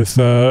away with,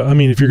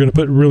 if you're going to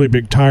put really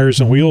big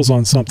tires and wheels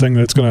on something,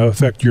 that's going to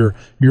affect your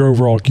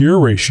overall gear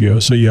ratio.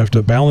 So you have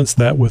to balance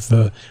that with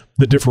the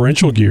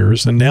differential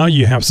gears. And now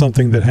you have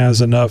something that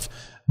has enough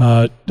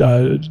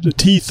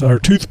teeth or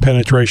tooth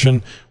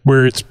penetration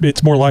where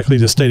it's more likely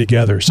to stay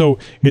together. So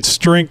it's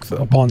strength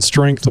upon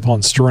strength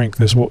upon strength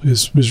is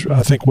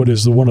I think what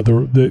is one of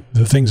the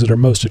things that are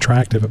most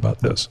attractive about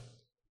this.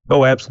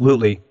 Oh,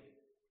 absolutely.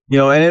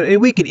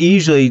 And we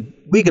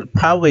could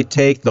probably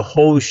take the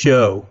whole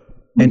show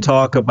and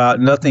talk about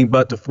nothing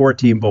but the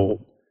 14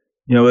 bolt.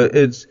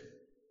 It's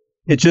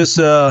just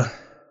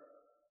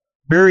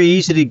very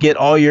easy to get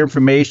all your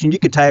information. You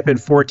could type in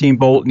 14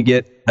 bolt and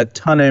get a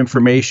ton of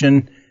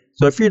information.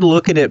 So if you're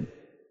looking at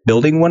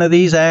building one of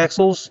these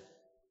axles,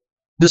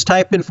 just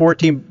type in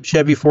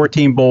Chevy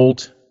 14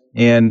 bolt,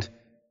 and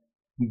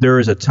there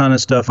is a ton of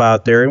stuff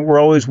out there, and we're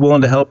always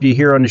willing to help you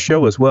here on the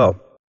show as well.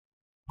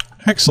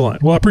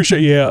 Excellent. Well, I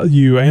appreciate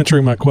you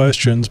answering my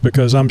questions,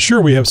 because I'm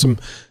sure we have some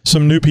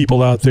new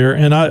people out there,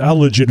 and I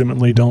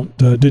legitimately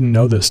didn't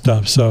know this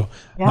stuff. So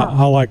yeah,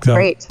 I like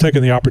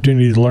taking the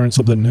opportunity to learn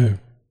something new.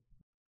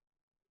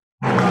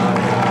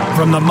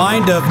 From the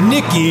mind of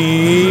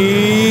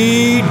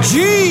Nikki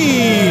G.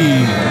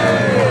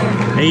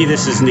 Hey,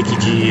 this is Nikki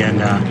G,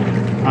 and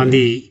on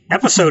the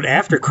episode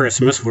after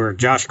Christmas, where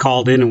Josh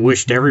called in and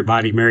wished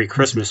everybody Merry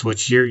Christmas,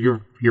 which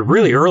you're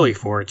really early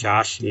for it,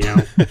 Josh.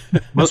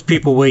 Most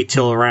people wait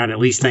till around at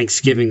least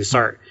Thanksgiving to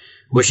start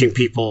wishing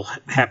people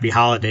happy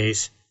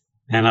holidays.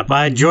 And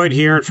I enjoyed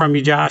hearing from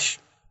you, Josh,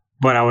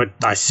 but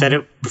I said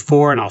it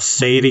before and I'll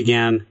say it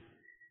again.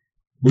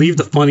 Leave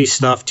the funny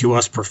stuff to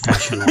us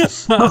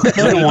professionals. I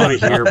don't want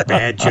to hear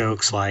bad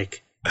jokes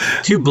like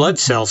 2 blood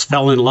cells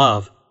fell in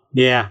love.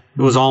 Yeah,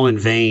 it was all in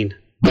vain.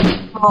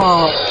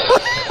 Oh.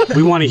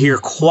 We want to hear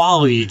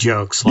quality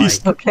jokes like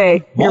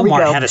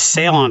Walmart had a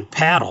sale on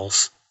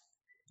paddles.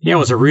 Yeah, it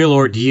was a real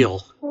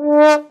ordeal.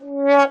 All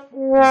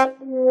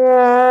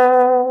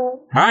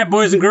right,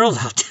 boys and girls,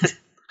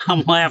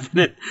 I'm laughing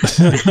at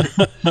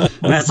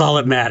that's all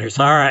that matters.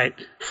 All right,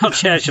 I'll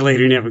chat you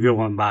later and have a good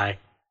one. Bye.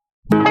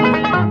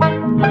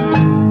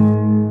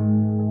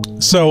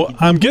 So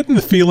I'm getting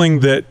the feeling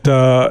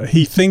that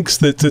he thinks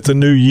that it's a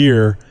new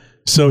year,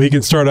 so he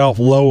can start off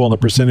low on the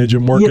percentage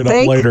and work it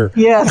up later.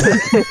 Yeah.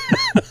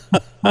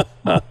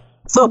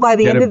 So by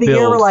the end of the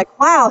year, we're like,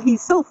 wow,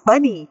 he's so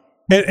funny.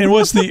 And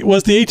was the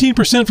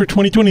 18% for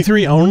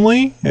 2023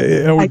 only?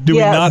 Or do we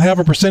not have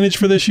a percentage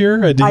for this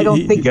year? I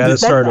don't think you got to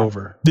start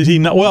over. Did he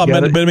not? Well,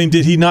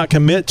 did he not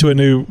commit to a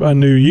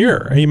new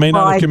year? He may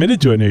not have committed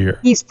to a new year.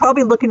 He's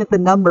probably looking at the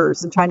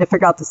numbers and trying to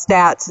figure out the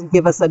stats and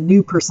give us a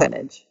new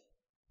percentage.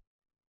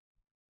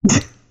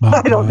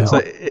 I don't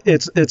know.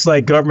 It's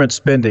like government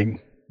spending.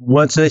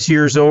 Once this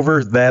year's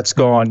over, that's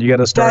gone. You got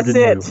to start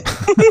anew.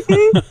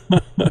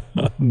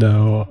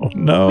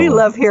 No. We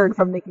love hearing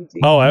from Nikki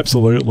G. Oh,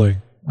 absolutely.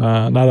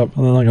 I'm not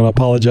going to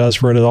apologize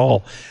for it at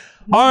all.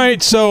 All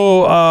right,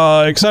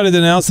 so excited to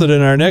announce that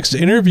in our next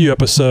interview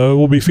episode,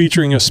 we'll be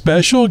featuring a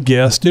special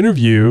guest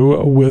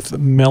interview with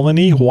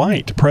Melanie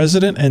White,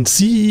 President and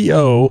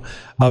CEO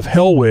of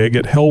Hellwig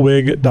at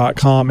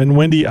hellwig.com. And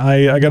Wendy,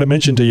 I got to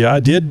mention to you, I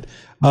did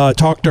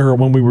talk to her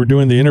when we were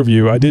doing the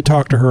interview. I did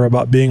talk to her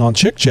about being on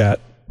Chick Chat.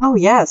 Oh,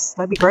 yes.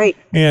 That'd be great.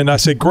 And I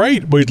said,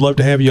 great. We'd love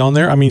to have you on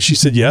there. I mean, she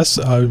said, yes.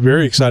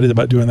 Very excited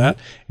about doing that.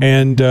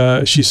 And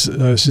she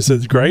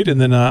said, great. And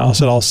then I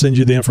said, I'll send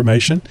you the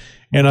information.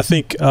 And I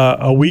think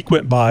a week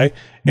went by,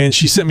 and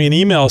she sent me an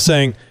email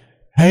saying,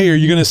 hey, are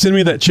you going to send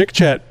me that Chick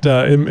Chat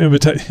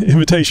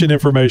invitation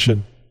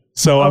information?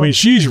 So, I mean,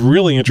 she's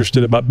really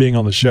interested about being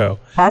on the show.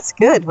 That's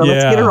good. Well,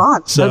 let's get her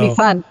on. So that'll be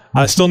fun.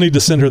 I still need to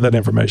send her that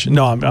information.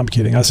 No, I'm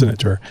kidding. I sent it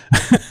to her.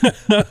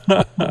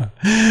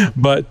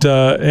 But,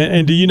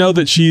 and do you know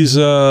that she's,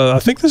 I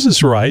think this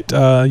is right. You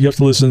have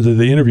to listen to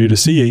the interview to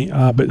see,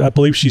 but I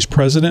believe she's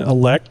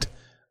president-elect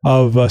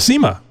of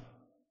SEMA.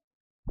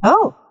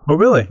 Oh,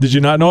 really? Did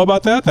you not know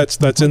about that?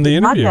 That's in the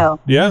interview. Not know.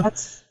 Yeah.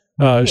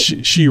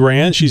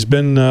 She's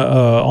been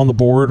on the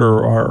board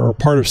or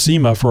part of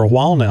SEMA for a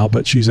while now,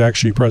 but she's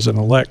actually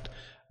president-elect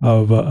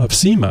of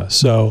SEMA.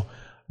 So,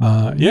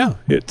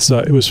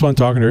 it was fun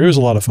talking to her. It was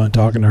a lot of fun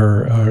talking to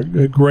her.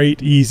 A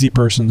great, easy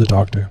person to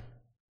talk to.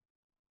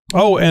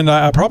 Oh, and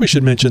I probably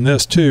should mention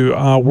this too.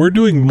 We're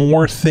doing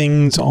more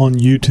things on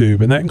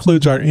YouTube, and that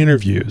includes our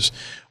interviews.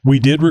 We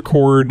did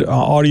record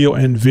audio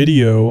and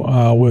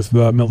video with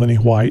Melanie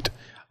White,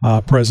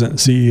 President and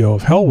CEO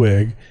of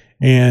Hellwig.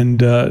 And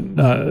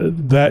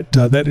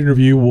that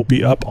interview will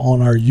be up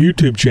on our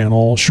YouTube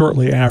channel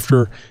shortly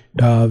after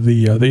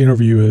the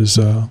interview is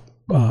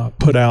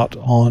put out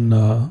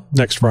on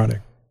next Friday.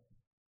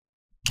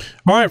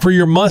 All right, for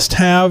your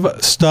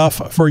must-have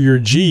stuff for your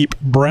Jeep,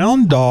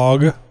 Brown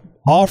Dog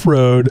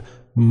Off-Road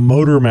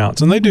motor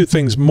mounts. And they do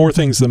more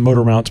things than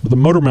motor mounts, but the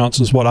motor mounts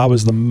is what I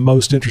was the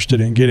most interested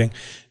in getting.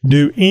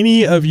 Do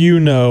any of you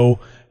know,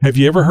 have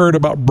you ever heard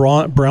about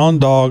Brown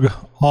Dog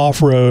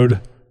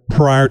Off-Road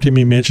prior to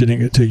me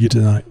mentioning it to you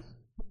tonight?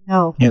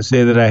 No. Can't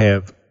say that I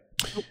have.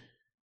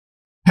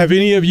 Have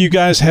any of you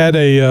guys had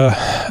a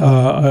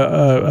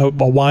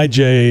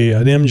YJ,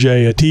 an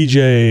MJ, a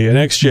TJ, an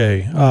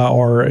XJ,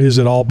 or has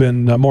it all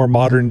been more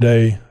modern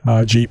day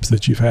Jeeps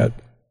that you've had?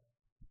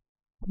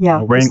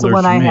 Yeah, that's the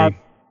one I have.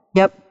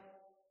 Yep.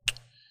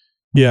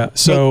 Yeah,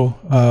 so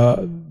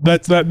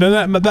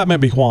that may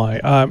be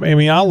why. I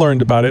mean, I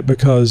learned about it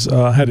because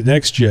I had an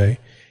XJ,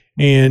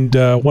 and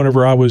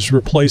whenever I was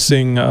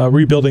rebuilding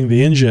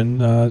the engine,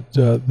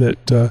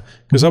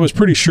 because I was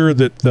pretty sure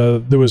that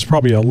there was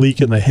probably a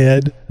leak in the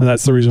head, and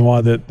that's the reason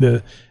why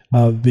the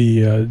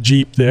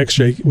Jeep, the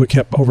XJ,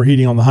 kept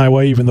overheating on the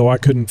highway, even though I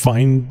couldn't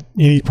find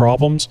any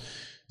problems.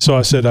 So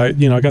I said, I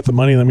got the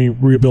money, let me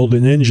rebuild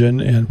an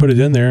engine and put it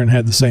in there, and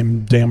had the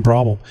same damn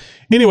problem.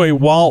 Anyway,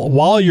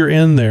 while you're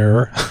in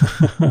there,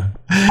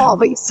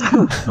 always,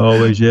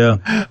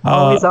 yeah,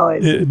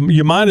 always,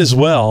 you might as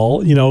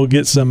well,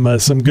 get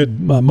some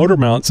good motor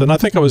mounts. And I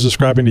think I was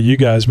describing to you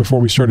guys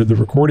before we started the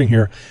recording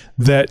here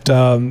that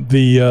on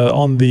the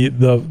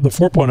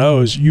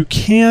 4.0s, you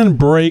can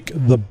break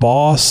the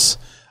bosses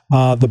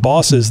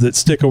that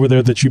stick over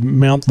there that you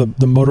mount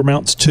the motor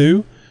mounts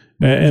to.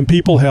 And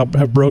people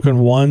have broken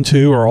 1,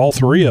 2, or all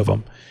 3 of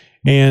them.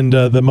 And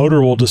the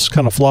motor will just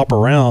kind of flop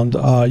around.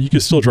 You can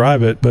still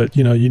drive it, but,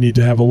 you need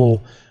to have a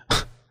little...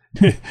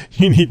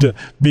 you need to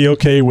be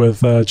okay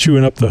with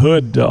chewing up the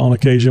hood on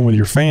occasion with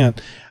your fan,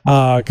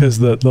 because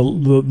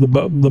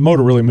the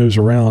motor really moves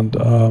around.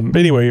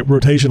 Anyway,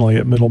 rotationally,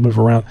 it'll move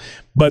around.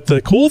 But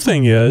the cool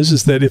thing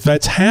is that if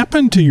that's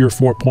happened to your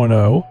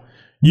 4.0,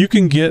 you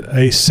can get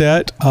a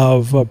set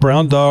of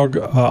Brown Dog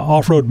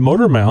off-road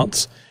motor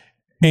mounts.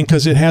 And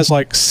because it has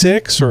like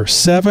 6 or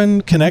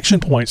 7 connection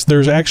points,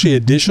 there's actually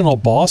additional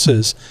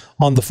bosses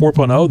on the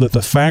 4.0 that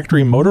the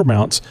factory motor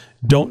mounts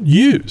don't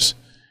use.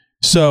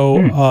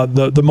 So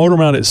the motor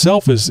mount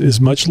itself is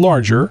much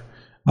larger,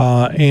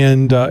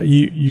 and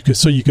you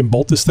can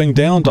bolt this thing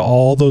down to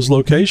all those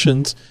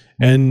locations,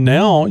 and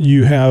now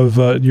you have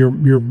your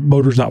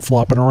motor's not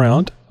flopping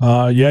around.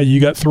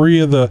 You got 3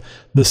 of the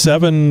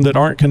 7 that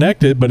aren't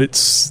connected, but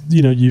it's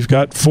you've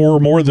got 4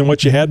 more than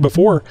what you had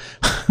before.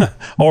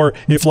 Or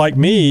if, like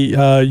me,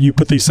 you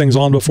put these things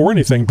on before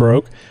anything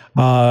broke,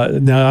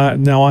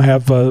 now I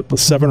have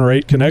 7 or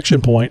 8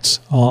 connection points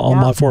on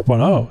my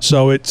 4.0.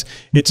 So it's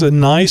a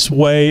nice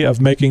way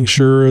of making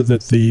sure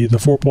that the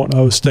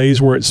 4.0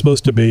 stays where it's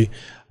supposed to be,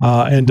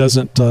 and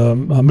doesn't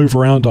move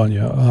around on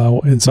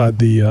you inside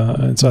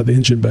the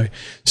engine bay.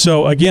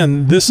 So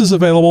again, this is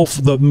available.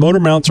 The motor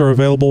mounts are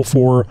available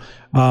for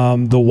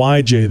the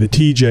YJ, the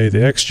TJ, the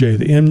XJ,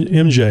 the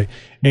MJ,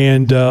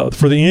 and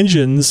for the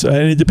engines,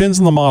 and it depends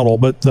on the model,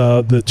 but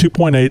the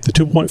 2.8, the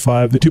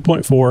 2.5, the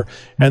 2.4,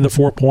 and the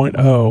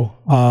 4.0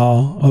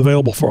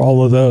 available for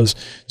all of those.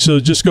 So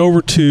just go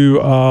over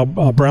to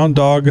Brown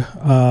Dog.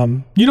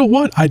 You know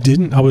what? I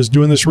was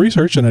doing this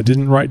research and I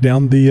didn't write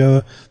down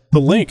the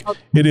link.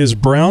 It is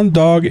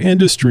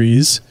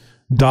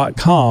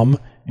browndogendustries.com,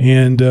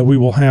 and we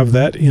will have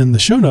that in the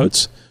show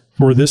notes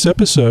for this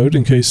episode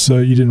in case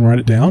you didn't write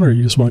it down, or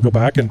you just want to go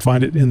back and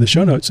find it in the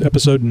show notes.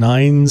 Episode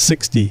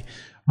 960,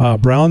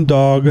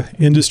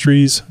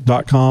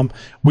 browndogendustries.com.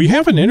 We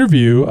have an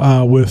interview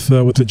with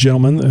a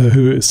gentleman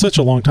who is such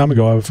a long time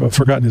ago, I've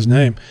forgotten his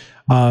name.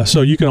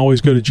 So you can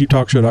always go to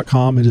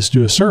jeeptalkshow.com and just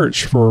do a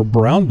search for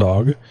Brown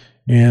Dog,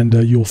 and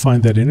you'll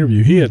find that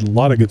interview. He had a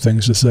lot of good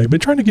things to say. Been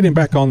trying to get him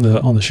back on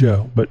the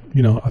show, but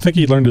I think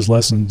he learned his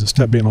lesson, just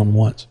have been on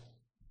once.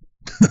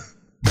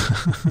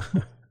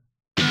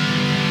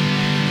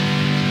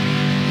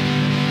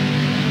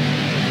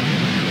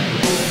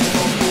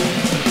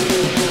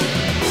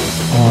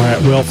 All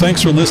right. Well,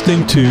 thanks for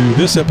listening to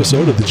this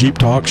episode of the Jeep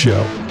Talk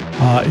Show.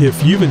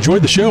 If you've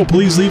enjoyed the show,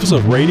 please leave us a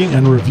rating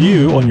and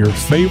review on your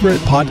favorite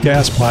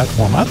podcast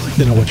platform. I'd like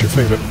to know what your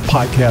favorite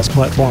podcast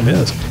platform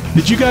is.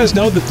 Did you guys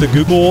know that the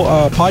Google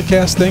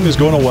podcast thing is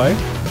going away?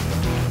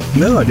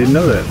 No, I didn't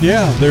know that.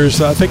 Yeah,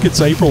 I think it's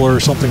April or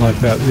something like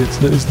that.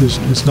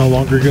 It's no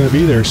longer going to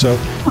be there, so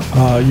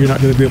you're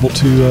not going to be able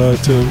to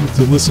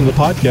listen to the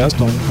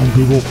podcast on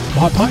Google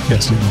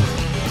Podcast anymore.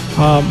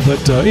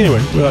 But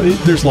anyway,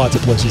 there's lots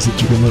of places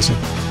that you can listen.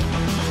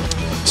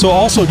 So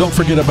also don't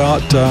forget to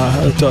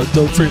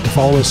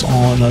follow us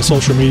on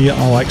social media.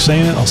 I like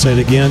saying it. I'll say it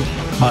again.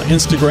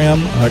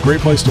 Instagram, a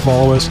great place to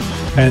follow us,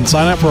 and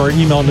sign up for our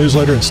email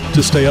newsletter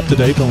to stay up to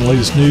date on the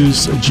latest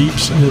news,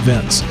 Jeeps, and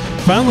events.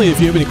 Finally, if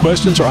you have any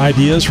questions or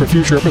ideas for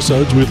future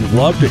episodes, we'd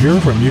love to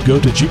hear from you. Go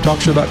to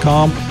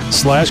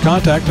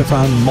jeeptalkshow.com/contact to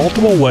find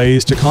multiple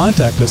ways to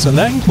contact us, and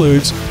that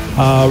includes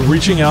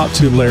reaching out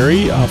to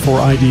Larry for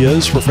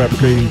ideas for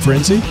Fabricating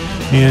Frenzy,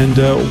 and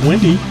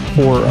Wendy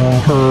for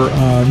her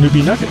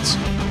Newbie Nuggets.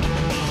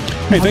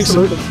 Hey,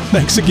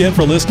 thanks again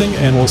for listening,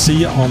 and we'll see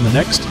you on the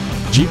next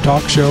Jeep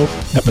Talk Show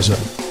episode.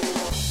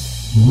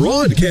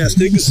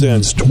 Broadcasting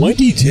since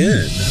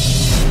 2010.